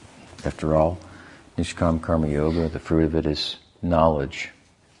 After all, Nishkam Karma Yoga, the fruit of it is knowledge.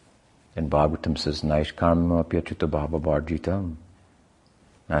 And Bhagavatam says, Naish karma apyachuta bhava-bharjitam.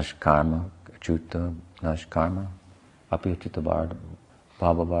 Nash karma achuta, nash karma apyachuta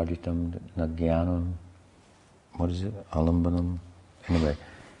bhava-bharjitam nagyanam. What is it? Alambanam. Anyway,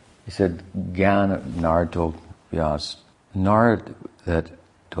 he said, Jnana, Narad told Vyas. Narad that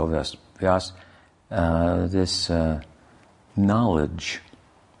told Vyas, this knowledge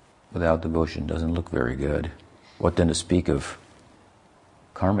without devotion doesn't look very good. What then to speak of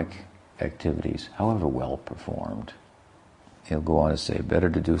karmic activities, however well performed? He'll go on to say, better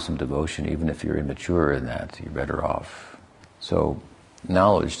to do some devotion, even if you're immature in that, you're better off. So,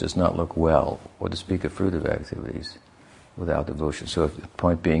 knowledge does not look well, or to speak of fruitive activities, without devotion. So, the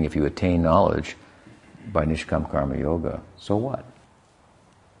point being, if you attain knowledge by Nishkam Karma Yoga, so what?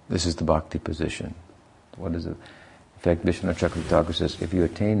 This is the bhakti position. What is it? In fact, Vishwanath Chakravarti Thakur says, if you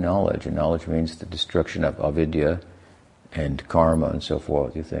attain knowledge, and knowledge means the destruction of avidya and karma and so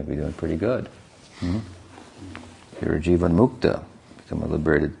forth, you think we're doing pretty good. You're a jivan mukta, become a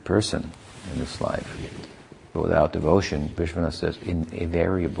liberated person in this life. But without devotion, Vishwanath says,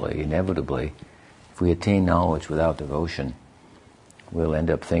 invariably, inevitably, if we attain knowledge without devotion, we'll end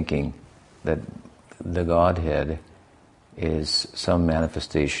up thinking that the Godhead is some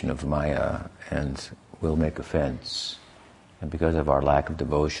manifestation of Maya, and we'll make offense. And because of our lack of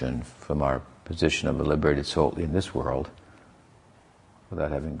devotion from our position of a liberated soul in this world,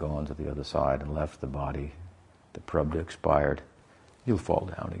 without having gone to the other side and left the body, the prabdha expired, you'll fall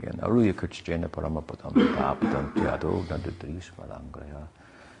down again. Aruya Krishna Paramapatam Papatam Tyado Nandatrishvarangraya.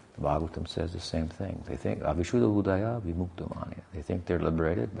 The Bhagavatam says the same thing. They think Avishuddha Udaya Vimuktamani. They think they're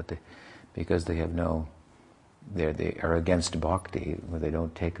liberated, but because they have they are against bhakti, when they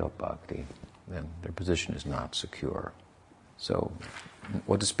don't take up bhakti, then their position is not secure. So,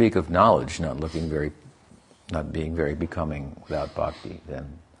 what to speak of knowledge not being very becoming without bhakti,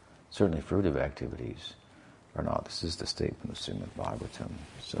 then certainly fruitive activities are not. This is the statement of Srimad Bhagavatam.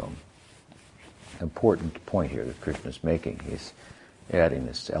 So, important point here that Krishna is making. He's adding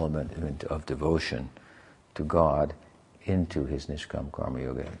this element of devotion to God into his Nishkam Karma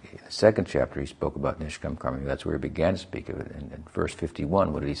Yoga. In the second chapter he spoke about Nishkam Karma Yoga. That's where he began to speak of it. In verse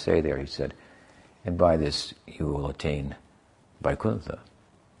 51, what did he say there? He said, and by this you will attain Vaikuntha.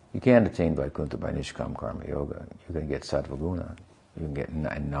 You can't attain Vaikuntha by Nishkam Karma Yoga. You're going to get Sattva Guna. You can get,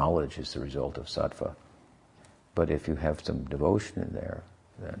 and knowledge is the result of Sattva. But if you have some devotion in there,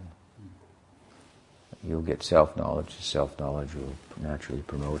 then you'll get self-knowledge. Self-knowledge will naturally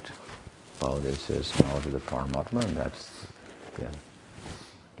promote, Baladev says, knowledge of the Paramatma, and that's, again,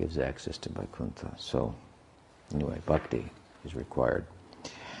 gives access to Vaikuntha. So, anyway, bhakti is required.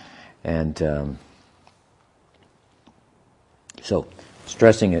 And so,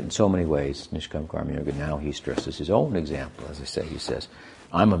 stressing it in so many ways, Nishkam Karma Yoga, now he stresses his own example. As I say, he says,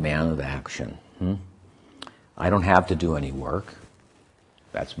 I'm a man of action. I don't have to do any work.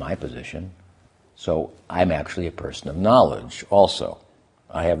 That's my position. So I'm actually a person of knowledge also.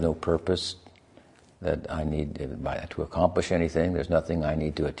 I have no purpose that I need to accomplish anything. There's nothing I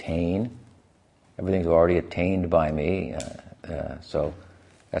need to attain. Everything's already attained by me. So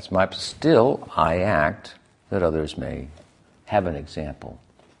that's still I act that others may have an example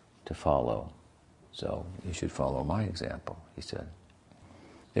to follow. So you should follow my example, he said.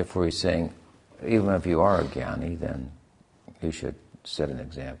 Therefore he's saying, even if you are a jnani, then you should set an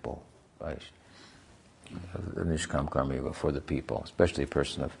example by the Nishkam Karma Yoga for the people, especially a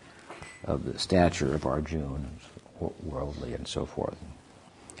person of the stature of Arjuna, worldly and so forth.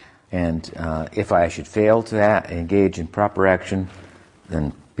 And if I should fail to engage in proper action,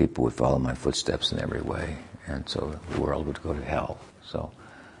 then people would follow my footsteps in every way, and so the world would go to hell. So,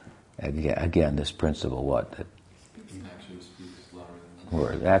 again, this principle, what? That action speaks louder than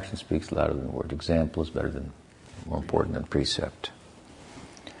word. Action speaks louder than word. Example is more important than precept.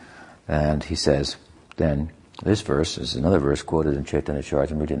 And he says, then, this verse is another verse quoted in Chaitanya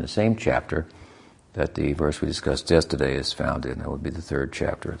Charitamrita in the same chapter that the verse we discussed yesterday is found in. That would be the third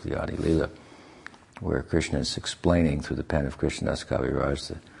chapter of the Adi Lila, where Krishna is explaining through the pen of Krishnadas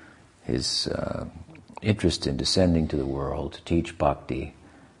Kaviraj his interest in descending to the world to teach bhakti,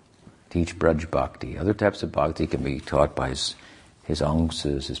 teach Braj bhakti. Other types of bhakti can be taught by his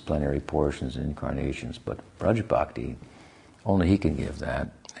angsas, his plenary portions and incarnations, but Braj bhakti, only he can give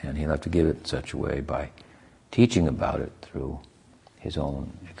that, and he'll have to give it in such a way by teaching about it through his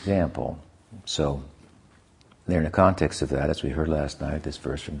own example. So, there in the context of that, as we heard last night, this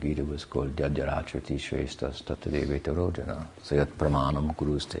verse from Gita was called Jajjaracharti Shreshtas Tattadeveta Rojana Sayat Pramanam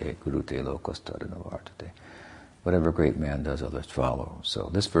Guruste Lokastadanavartate. Whatever great man does, others follow. So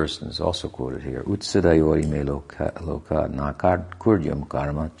this verse is also quoted here. Utsidayori me loka nakad kuryam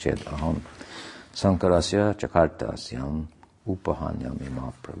karma ched aham sankarasya chakartasyam upahanyam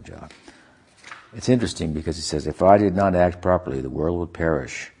ima praja. It's interesting because he says, if I did not act properly, the world would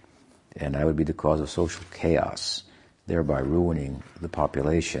perish, and I would be the cause of social chaos, thereby ruining the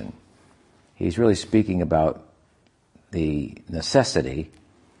population. He's really speaking about the necessity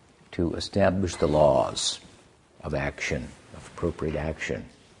to establish the laws of action, of appropriate action.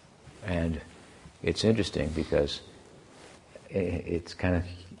 And it's interesting because it's kind of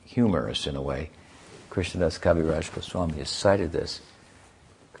humorous in a way. Krishnadas Kaviraj Goswami has cited this,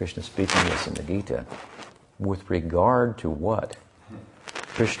 Krishna speaking this in the Gita, with regard to what?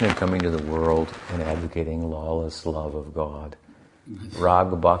 Krishna coming to the world and advocating lawless love of God.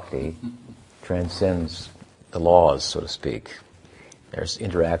 Raga Bhakti transcends the laws, so to speak. There's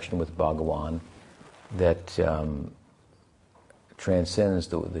interaction with Bhagavan that transcends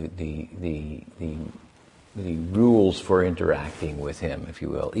the rules for interacting with him, if you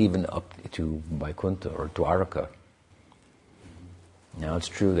will, even up to Vaikuntha or Dwaraka. Now it's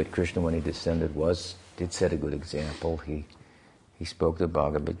true that Krishna, when he descended, did set a good example. He spoke the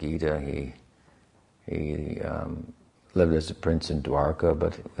Bhagavad-gita. He lived as a prince in Dwarka,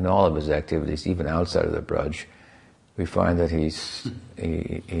 but in all of his activities, even outside of the Braj, we find that he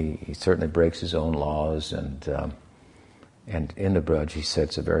certainly breaks his own laws, and in the Braj he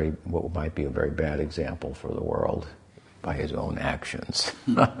sets what might be a very bad example for the world by his own actions.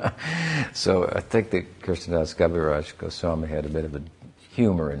 So I think that Krishnadas Kaviraj Goswami had a bit of a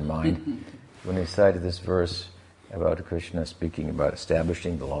humor in mind when he cited this verse about Krishna speaking about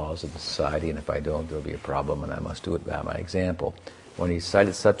establishing the laws of the society, and if I don't, there'll be a problem, and I must do it by my example. When he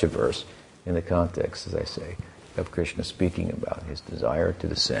cited such a verse in the context, as I say, of Krishna speaking about his desire to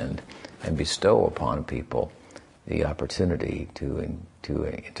descend and bestow upon people the opportunity to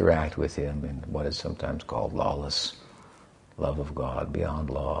interact with him in what is sometimes called lawless love of God beyond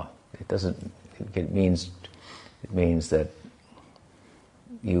law. It means that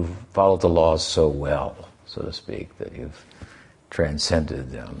you've followed the laws so well, so to speak, that you've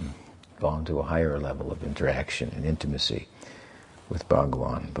transcended them, gone to a higher level of interaction and intimacy with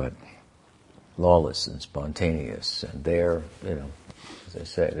Bhagavan, but lawless and spontaneous. And there, as I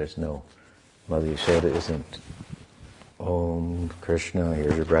say, there's no, Mother Yashoda isn't, "Oh, Krishna,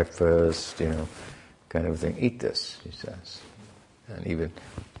 here's your breakfast," kind of thing. "Eat this," she says. And even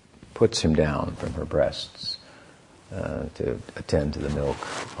puts him down from her breasts to attend to the milk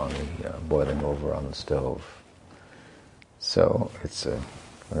on the boiling over on the stove. So it's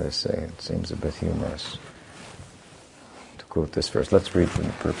what I say, it seems a bit humorous to quote this verse. Let's read from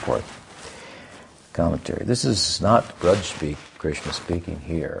the purport. Commentary. This is not Braj Krishna speaking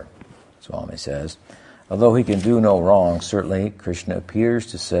here, Swami says. Although he can do no wrong, certainly Krishna appears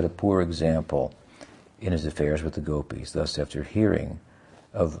to set a poor example in his affairs with the gopis. Thus, after hearing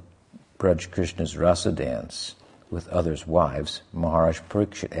of Braj Krishna's rasa dance with others' wives, Maharaj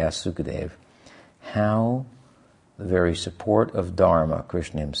Parikshit asked Sukadev how the very support of Dharma,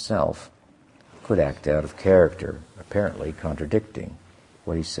 Krishna himself, could act out of character, apparently contradicting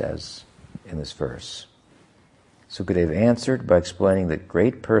what he says in this verse. Sukadev answered by explaining that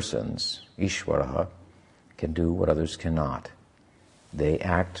great persons, Ishvaraha, can do what others cannot. They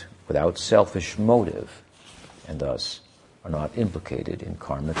act without selfish motive, and thus are not implicated in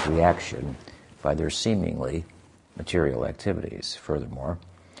karmic reaction by their seemingly material activities. Furthermore,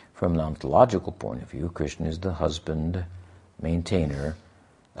 from an ontological point of view, Krishna is the husband, maintainer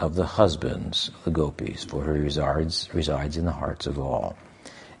of the husbands of the gopis, for he resides in the hearts of all.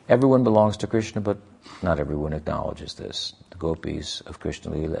 Everyone belongs to Krishna, but not everyone acknowledges this. The gopis of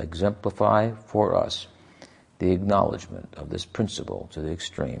Krishna Lila exemplify for us the acknowledgement of this principle to the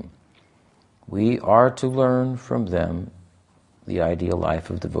extreme. We are to learn from them the ideal life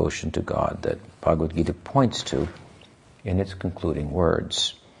of devotion to God that Bhagavad-gita points to in its concluding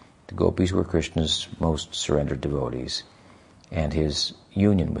words. The gopis were Krishna's most surrendered devotees, and his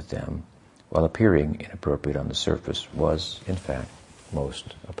union with them, while appearing inappropriate on the surface, was, in fact,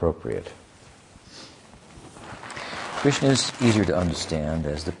 most appropriate. Krishna is easier to understand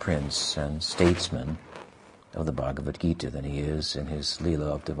as the prince and statesman of the Bhagavad-gita than he is in his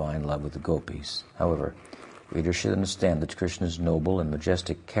Leela of divine love with the gopis. However, readers should understand that Krishna's noble and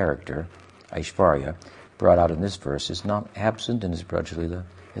majestic character, Aishvarya, brought out in this verse, is not absent in his Braj Leela.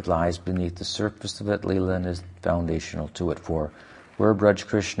 It lies beneath the surface of that Leela and is foundational to it. For were Braj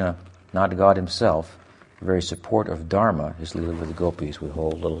Krishna not God himself, the very support of Dharma, his Leela with the gopis, would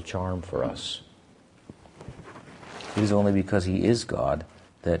hold little charm for us. It is only because he is God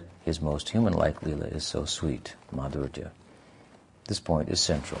that his most human-like Leela is so sweet, Madhurya. This point is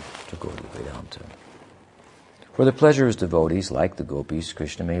central to Gaudiya Vedanta. For the pleasure of his devotees, like the gopis,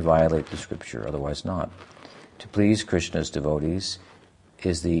 Krishna may violate the scripture, otherwise not. To please Krishna's devotees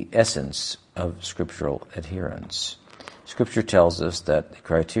is the essence of scriptural adherence. Scripture tells us that the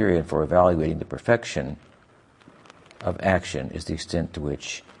criterion for evaluating the perfection of action is the extent to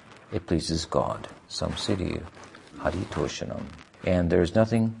which it pleases God. Samsiddhi Haritoshanam. And there is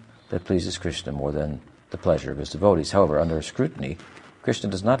nothing that pleases Krishna more than the pleasure of his devotees. However, under scrutiny, Krishna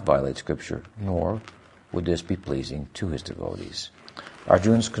does not violate Scripture, nor would this be pleasing to his devotees.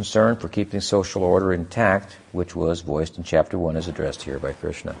 Arjuna's concern for keeping social order intact, which was voiced in chapter 1, is addressed here by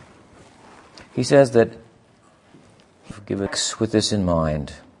Krishna. He says that, with this in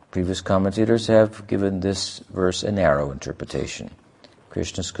mind, previous commentators have given this verse a narrow interpretation.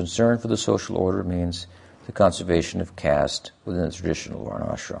 Krishna's concern for the social order means the conservation of caste within the traditional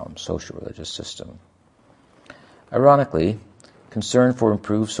varnashram, social religious system. Ironically, concern for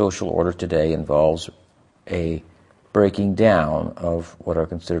improved social order today involves a breaking down of what are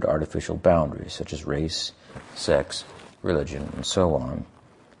considered artificial boundaries, such as race, sex, religion, and so on.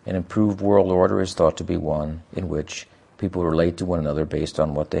 An improved world order is thought to be one in which People relate to one another based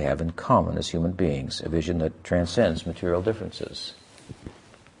on what they have in common as human beings, a vision that transcends material differences.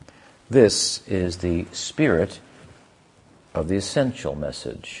 This is the spirit of the essential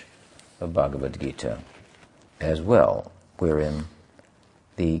message of Bhagavad-gita as well, wherein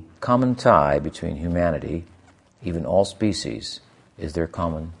the common tie between humanity, even all species, is their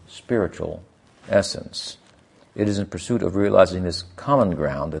common spiritual essence. It is in pursuit of realizing this common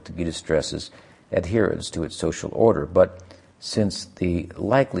ground that the Gita stresses adherence to its social order, but since the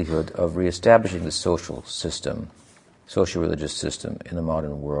likelihood of reestablishing the social-religious system in the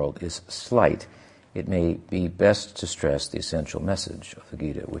modern world is slight, it may be best to stress the essential message of the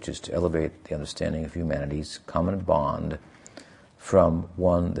Gita, which is to elevate the understanding of humanity's common bond from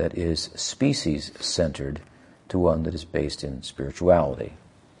one that is species-centered to one that is based in spirituality.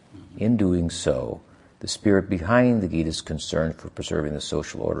 In doing so, the spirit behind the Gita's concern for preserving the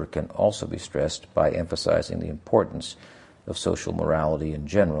social order can also be stressed by emphasizing the importance of social morality in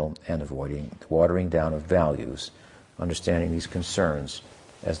general and avoiding the watering down of values, understanding these concerns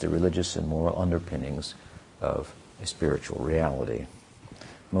as the religious and moral underpinnings of a spiritual reality.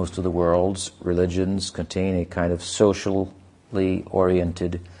 Most of the world's religions contain a kind of socially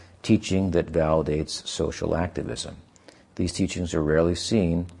oriented teaching that validates social activism. These teachings are rarely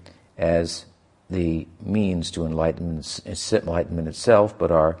seen as the means to enlightenment itself, but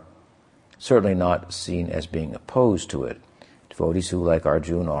are certainly not seen as being opposed to it. Devotees who, like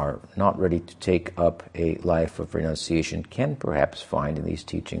Arjuna, are not ready to take up a life of renunciation can perhaps find in these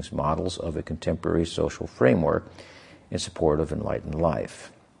teachings models of a contemporary social framework in support of enlightened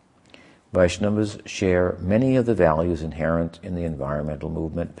life. Vaishnavas share many of the values inherent in the environmental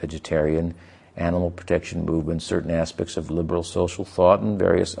movement, vegetarian, animal protection movement, certain aspects of liberal social thought, and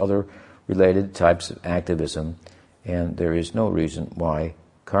various other related types of activism, and there is no reason why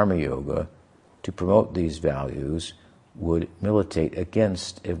karma yoga, to promote these values, would militate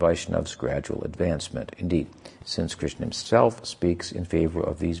against a Vaishnava's gradual advancement. Indeed, since Krishna himself speaks in favor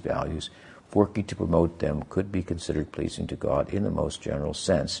of these values, working to promote them could be considered pleasing to God in the most general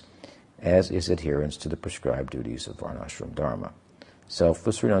sense, as is adherence to the prescribed duties of varnashram dharma.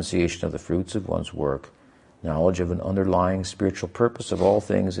 Selfless renunciation of the fruits of one's work, knowledge of an underlying spiritual purpose of all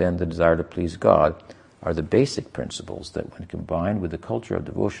things, and the desire to please God are the basic principles that, when combined with the culture of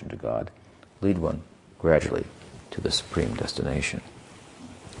devotion to God, lead one gradually to the supreme destination.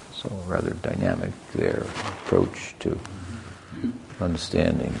 So rather dynamic their approach to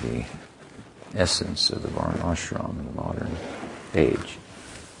understanding the essence of the varnashram in the modern age.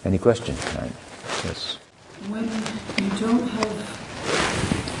 Any questions? Yes. When you don't have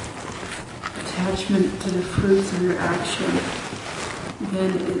attachment to the fruits of your action,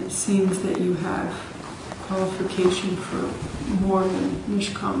 then it seems that you have qualification for more than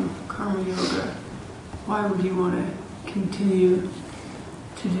Nishkam Karma Yoga. Why would you want to continue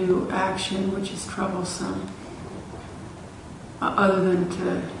to do action which is troublesome, other than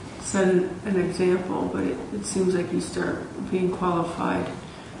to set an example? But it seems like you start being qualified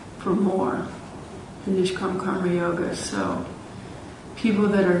for more in Nishkam Karma Yoga. So people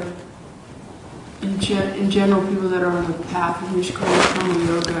that are, in general, people that are on the path of Nishkam Karma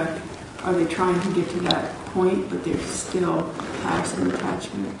Yoga, are they trying to get to that point, but they still have some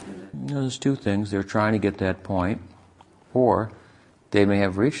attachment to it? There's two things. They're trying to get that point, or they may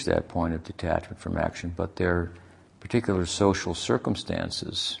have reached that point of detachment from action, but their particular social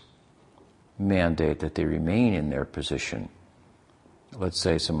circumstances mandate that they remain in their position. Let's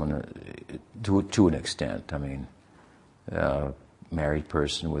say someone, to an extent, married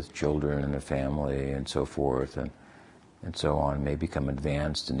person with children and a family and so forth, and so on, may become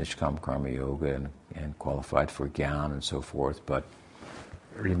advanced in Nishkam Karma Yoga and qualified for Gyan and so forth, but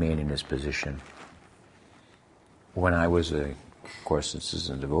remain in his position. When I was of course this is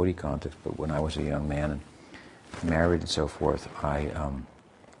in a devotee context, but when I was a young man and married and so forth, I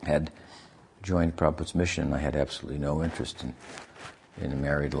had joined Prabhupada's mission, and I had absolutely no interest in a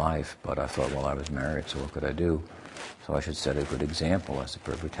married life, but I thought, well, I was married, so what could I do? So I should set a good example as a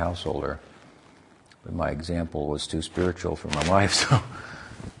perfect householder. But my example was too spiritual for my wife, so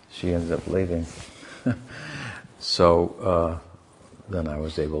she ended up leaving. So then I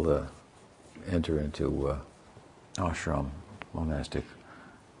was able to enter into ashram, monastic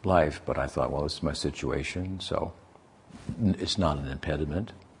life, but I thought, well, this is my situation, so it's not an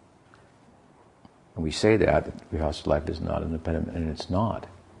impediment. And we say that Grihastha life is not an impediment, and it's not.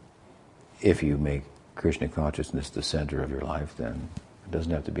 If you make Krishna consciousness the center of your life, then it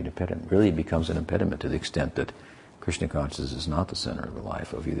doesn't have to be an impediment. It really becomes an impediment to the extent that Krishna consciousness is not the center of the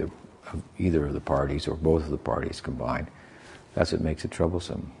life of either of the parties or both of the parties combined. That's what makes it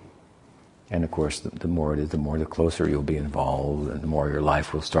troublesome. And of course, the more it is, the more the closer you'll be involved, and the more your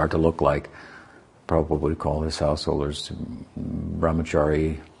life will start to look like, probably call his householders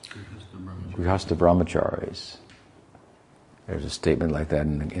brahmachari, grihastha brahmacharis. There's a statement like that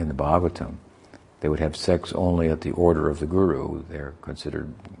in the Bhagavatam. They would have sex only at the order of the guru. They're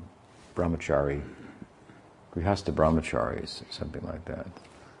considered brahmachari, grihastha brahmacharis, something like that.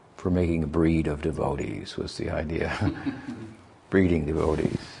 For making a breed of devotees was the idea. Breeding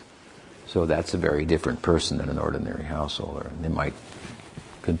devotees. So that's a very different person than an ordinary householder. And they might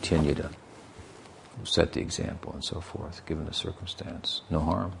continue to set the example and so forth, given the circumstance. No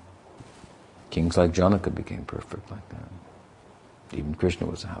harm. Kings like Janaka became perfect like that. Even Krishna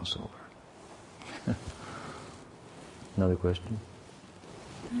was a householder. Another question?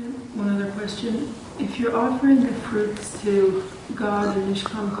 One other question. If you're offering the fruits to God in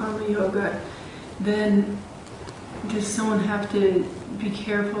Nishkam Karma Yoga, then does someone have to be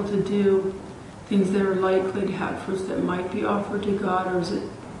careful to do things that are likely to have fruits that might be offered to God, or is it,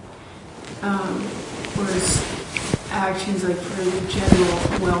 or is actions like for the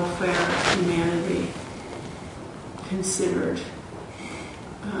general welfare of humanity considered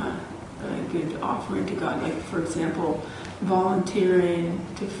a good offering to God? Like, for example, volunteering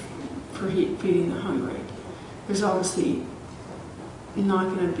for feeding the hungry. There's obviously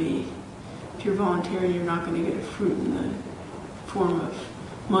not going to be, if you're volunteering, you're not going to get a fruit in the form of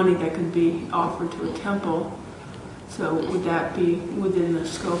money that could be offered to a temple. So would that be within the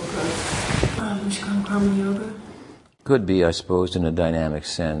scope of Nishkam Karma Yoga? Could be, I suppose, in a dynamic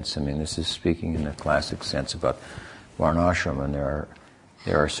sense. I mean, this is speaking in a classic sense about varnashram, and there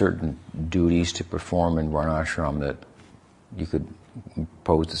are certain duties to perform in varnashram that you could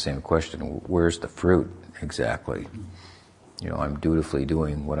pose the same question: where's the fruit exactly? You know, I'm dutifully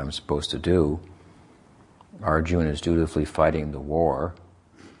doing what I'm supposed to do. Arjuna is dutifully fighting the war.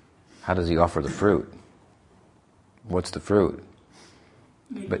 How does he offer the fruit? What's the fruit?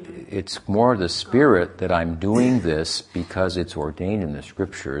 But it's more the spirit that I'm doing this because it's ordained in the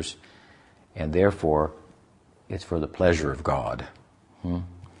scriptures, and therefore it's for the pleasure of God.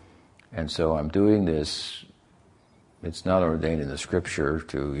 And so I'm doing this. It's not ordained in the scripture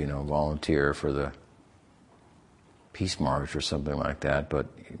to, volunteer for the peace march or something like that, but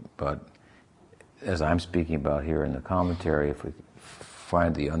as I'm speaking about here in the commentary, if we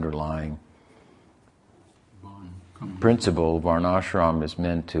find the underlying principle, varnashram is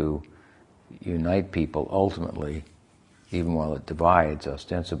meant to unite people ultimately, even while it divides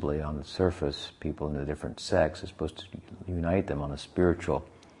ostensibly on the surface people in the different sects. It's supposed to unite them on a spiritual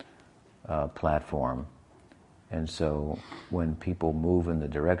platform. And so when people move in the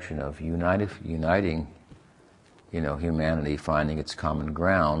direction of uniting, humanity, finding its common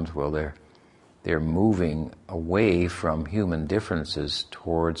ground, well, they're moving away from human differences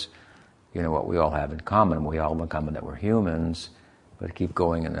towards, what we all have in common. We all have in common that we're humans, but to keep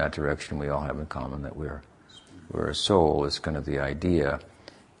going in that direction, we all have in common that we're a soul, is kind of the idea.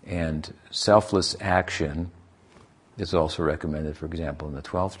 And selfless action is also recommended, for example, in the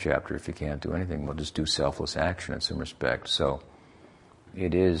 12th chapter. If you can't do anything, we'll just do selfless action in some respect. So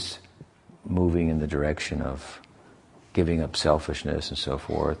it is moving in the direction of giving up selfishness and so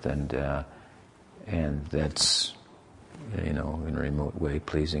forth, and that's, in a remote way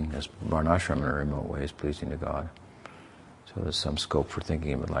pleasing, as varnashram in a remote way is pleasing to God. So there's some scope for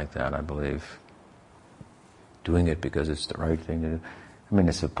thinking of it like that, I believe. Doing it because it's the right thing to do. I mean,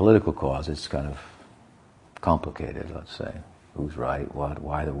 it's a political cause. It's kind of complicated, let's say. Who's right, what,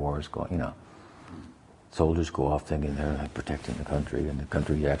 why the war is going, Soldiers go off thinking they're protecting the country, and the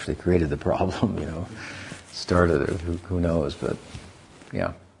country actually created the problem, started it, who knows, but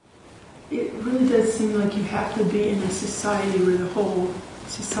yeah. It really does seem like you have to be in a society where the whole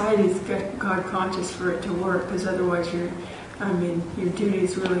society is God conscious for it to work, because otherwise your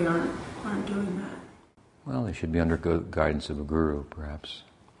duties really aren't doing that. Well, they should be under guidance of a guru, perhaps.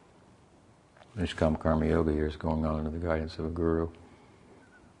 Nishkam Karma Yoga here is going on under the guidance of a guru.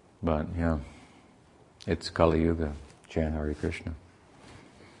 But, yeah, it's Kali Yuga. Chant Hare Krishna.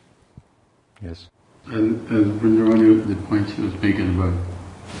 Yes? And Vrindavan, the point she was making about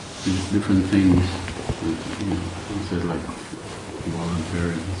these different things, you said like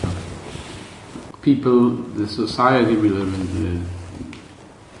volunteering and stuff. People, the society we live in,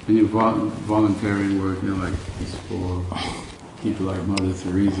 when you volunteering work, like it's for people like Mother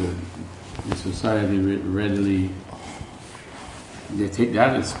Teresa, the society readily, they take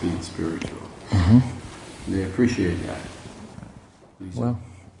that as being spiritual. Mm-hmm. They appreciate that. Well,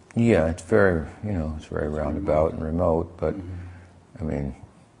 yeah, it's very, it's very roundabout and remote, but I mean,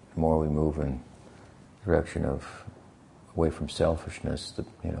 the more we move in the direction of away from selfishness,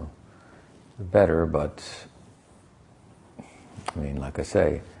 the better, but I mean, like I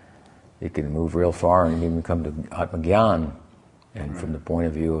say, you can move real far and even come to Atmagyan, and from the point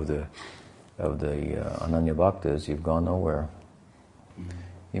of view of the Ananya Bhaktas, you've gone nowhere.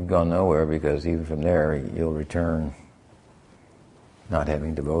 You've gone nowhere because even from there you'll return not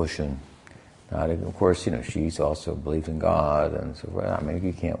having devotion. Of course, she's also believes in God, and so I mean,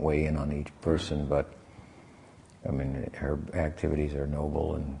 you can't weigh in on each person, but I mean, her activities are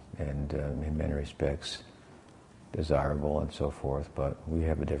noble and in many respects desirable and so forth. But we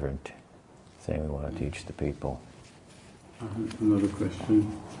have a different thing we want to teach the people. Another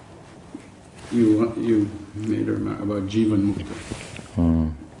question. You made a remark about Jivan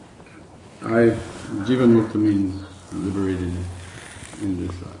Mukta. Jivan Mukta means liberated in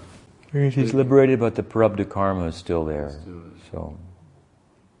this life. He's liberated, but the prarabdha karma is still there. So,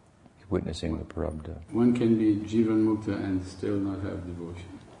 he's witnessing the prarabdha. One can be Jivan Mukta and still not have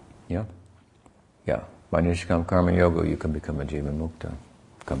devotion. Yeah. Yeah. By Nishkam Karma Yoga, you can become a Jivan Mukta,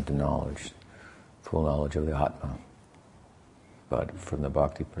 come to knowledge, full knowledge of the Atma. But from the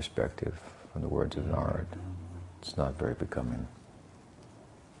bhakti perspective, from the words of Narad, it's not very becoming.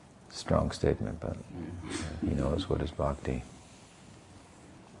 Strong statement, but he knows what is bhakti.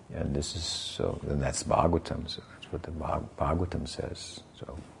 And this is so, and that's Bhagavatam, so that's what the Bhagavatam says.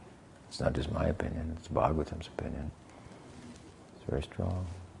 So it's not just my opinion, it's Bhagavatam's opinion. It's very strong.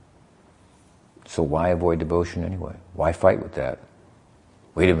 So why avoid devotion anyway? Why fight with that?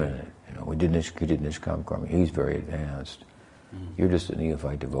 Wait a minute, he did Nishkam Karma, he's very advanced. You're just a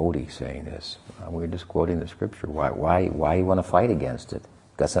neophyte devotee saying this. We're just quoting the scripture. Why you want to fight against it?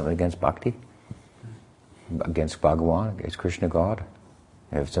 Got something against bhakti? Against Bhagavan? Against Krishna God?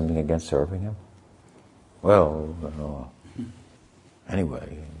 You have something against serving him? Well,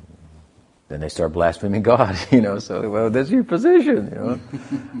 anyway, then they start blaspheming God, so, well, that's your position,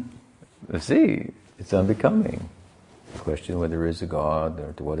 See, it's unbecoming. Question whether there is a God,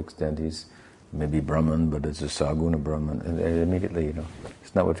 or to what extent he's maybe Brahman, but it's a Saguna Brahman, and immediately,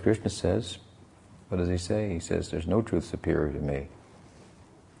 it's not what Krishna says. What does he say? He says, there's no truth superior to me.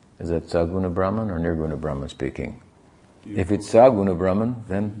 Is that Saguna Brahman or Nirguna Brahman speaking? If it's Saguna Brahman,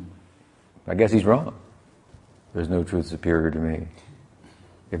 then I guess he's wrong. There's no truth superior to me.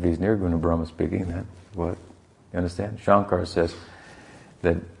 If he's Nirguna Brahman speaking, then what? You understand? Shankara says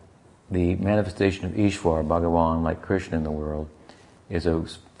that the manifestation of Ishvara, Bhagavan, like Krishna in the world, is a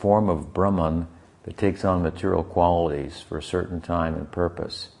form of Brahman that takes on material qualities for a certain time and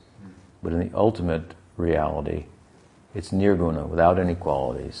purpose. But in the ultimate reality, it's Nirguna, without any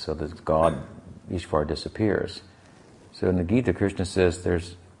qualities, so that God, Ishvara, disappears. So in the Gita, Krishna says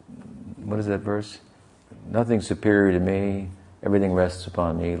what is that verse? Nothing superior to me, everything rests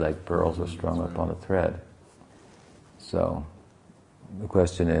upon me like pearls are strung upon a thread. So, the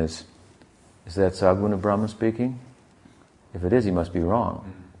question is that Saguna Brahman speaking? If it is, he must be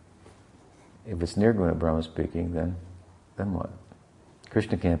wrong. If it's Nirguna Brahman speaking, then what?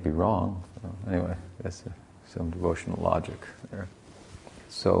 Krishna can't be wrong. So anyway, that's some devotional logic there.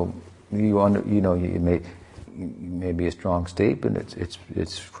 So, it may be a strong statement,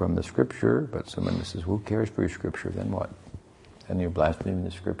 it's from the scripture, but someone says, who cares for your scripture? Then what? Then you're blaspheming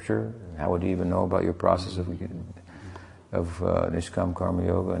the scripture? How would you even know about your process of Nishkam Karma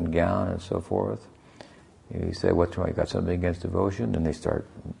Yoga and Gyan and so forth? You say, what's wrong? You got something against devotion? Then they start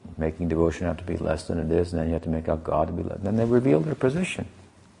making devotion out to be less than it is, and then you have to make out God to be less. Then they reveal their position.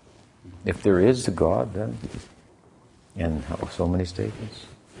 If there is a God, then, and so many statements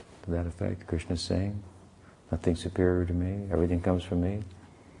to that effect, Krishna is saying, nothing superior to me, everything comes from me.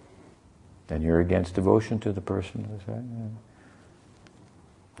 Then you're against devotion to the person.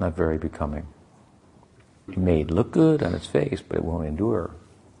 Not very becoming. It may look good on its face, but it won't endure.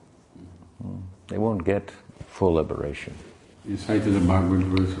 They won't get full liberation. You cited the Bhagavad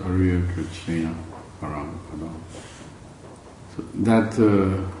verse, Arya Krishna Param Padam. So that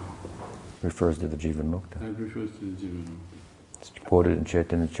refers to the Jivan Mukta. That refers to the Jivan Mukta. It's quoted in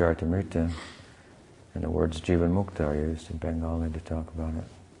Chaitanya Charitamrita, and the words Jivan Mukta are used in Bengali to talk about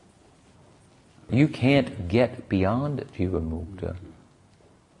it. You can't get beyond Jivan Mukta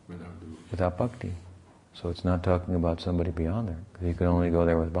without bhakti. So it's not talking about somebody beyond there, because you can only go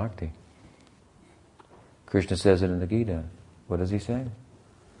there with bhakti. Krishna says it in the Gita. What does he say?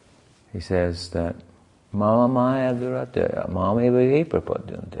 He says that Mama Maya Duratya, Mama Eva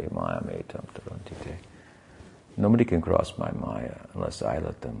Prapadyante, Maya Metam Tarantite. Nobody can cross my Maya unless I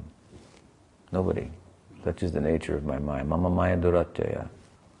let them. Nobody. Such is the nature of my Maya. Mama Maya Duratya.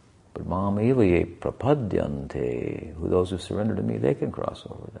 But Mama Eva Prapadyante, who those who surrender to me, they can cross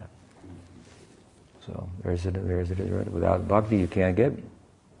over that. So there's it. Without bhakti, you can't get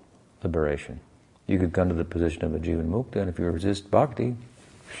liberation. You could come to the position of a Jivan Mukta, and if you resist bhakti,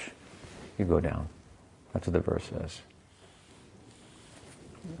 you go down. That's what the verse says.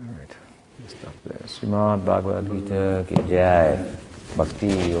 All right, let's stop there. Srimad Bhagavad-gita ki jai, Bhakti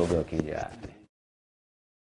Yoga ki jai.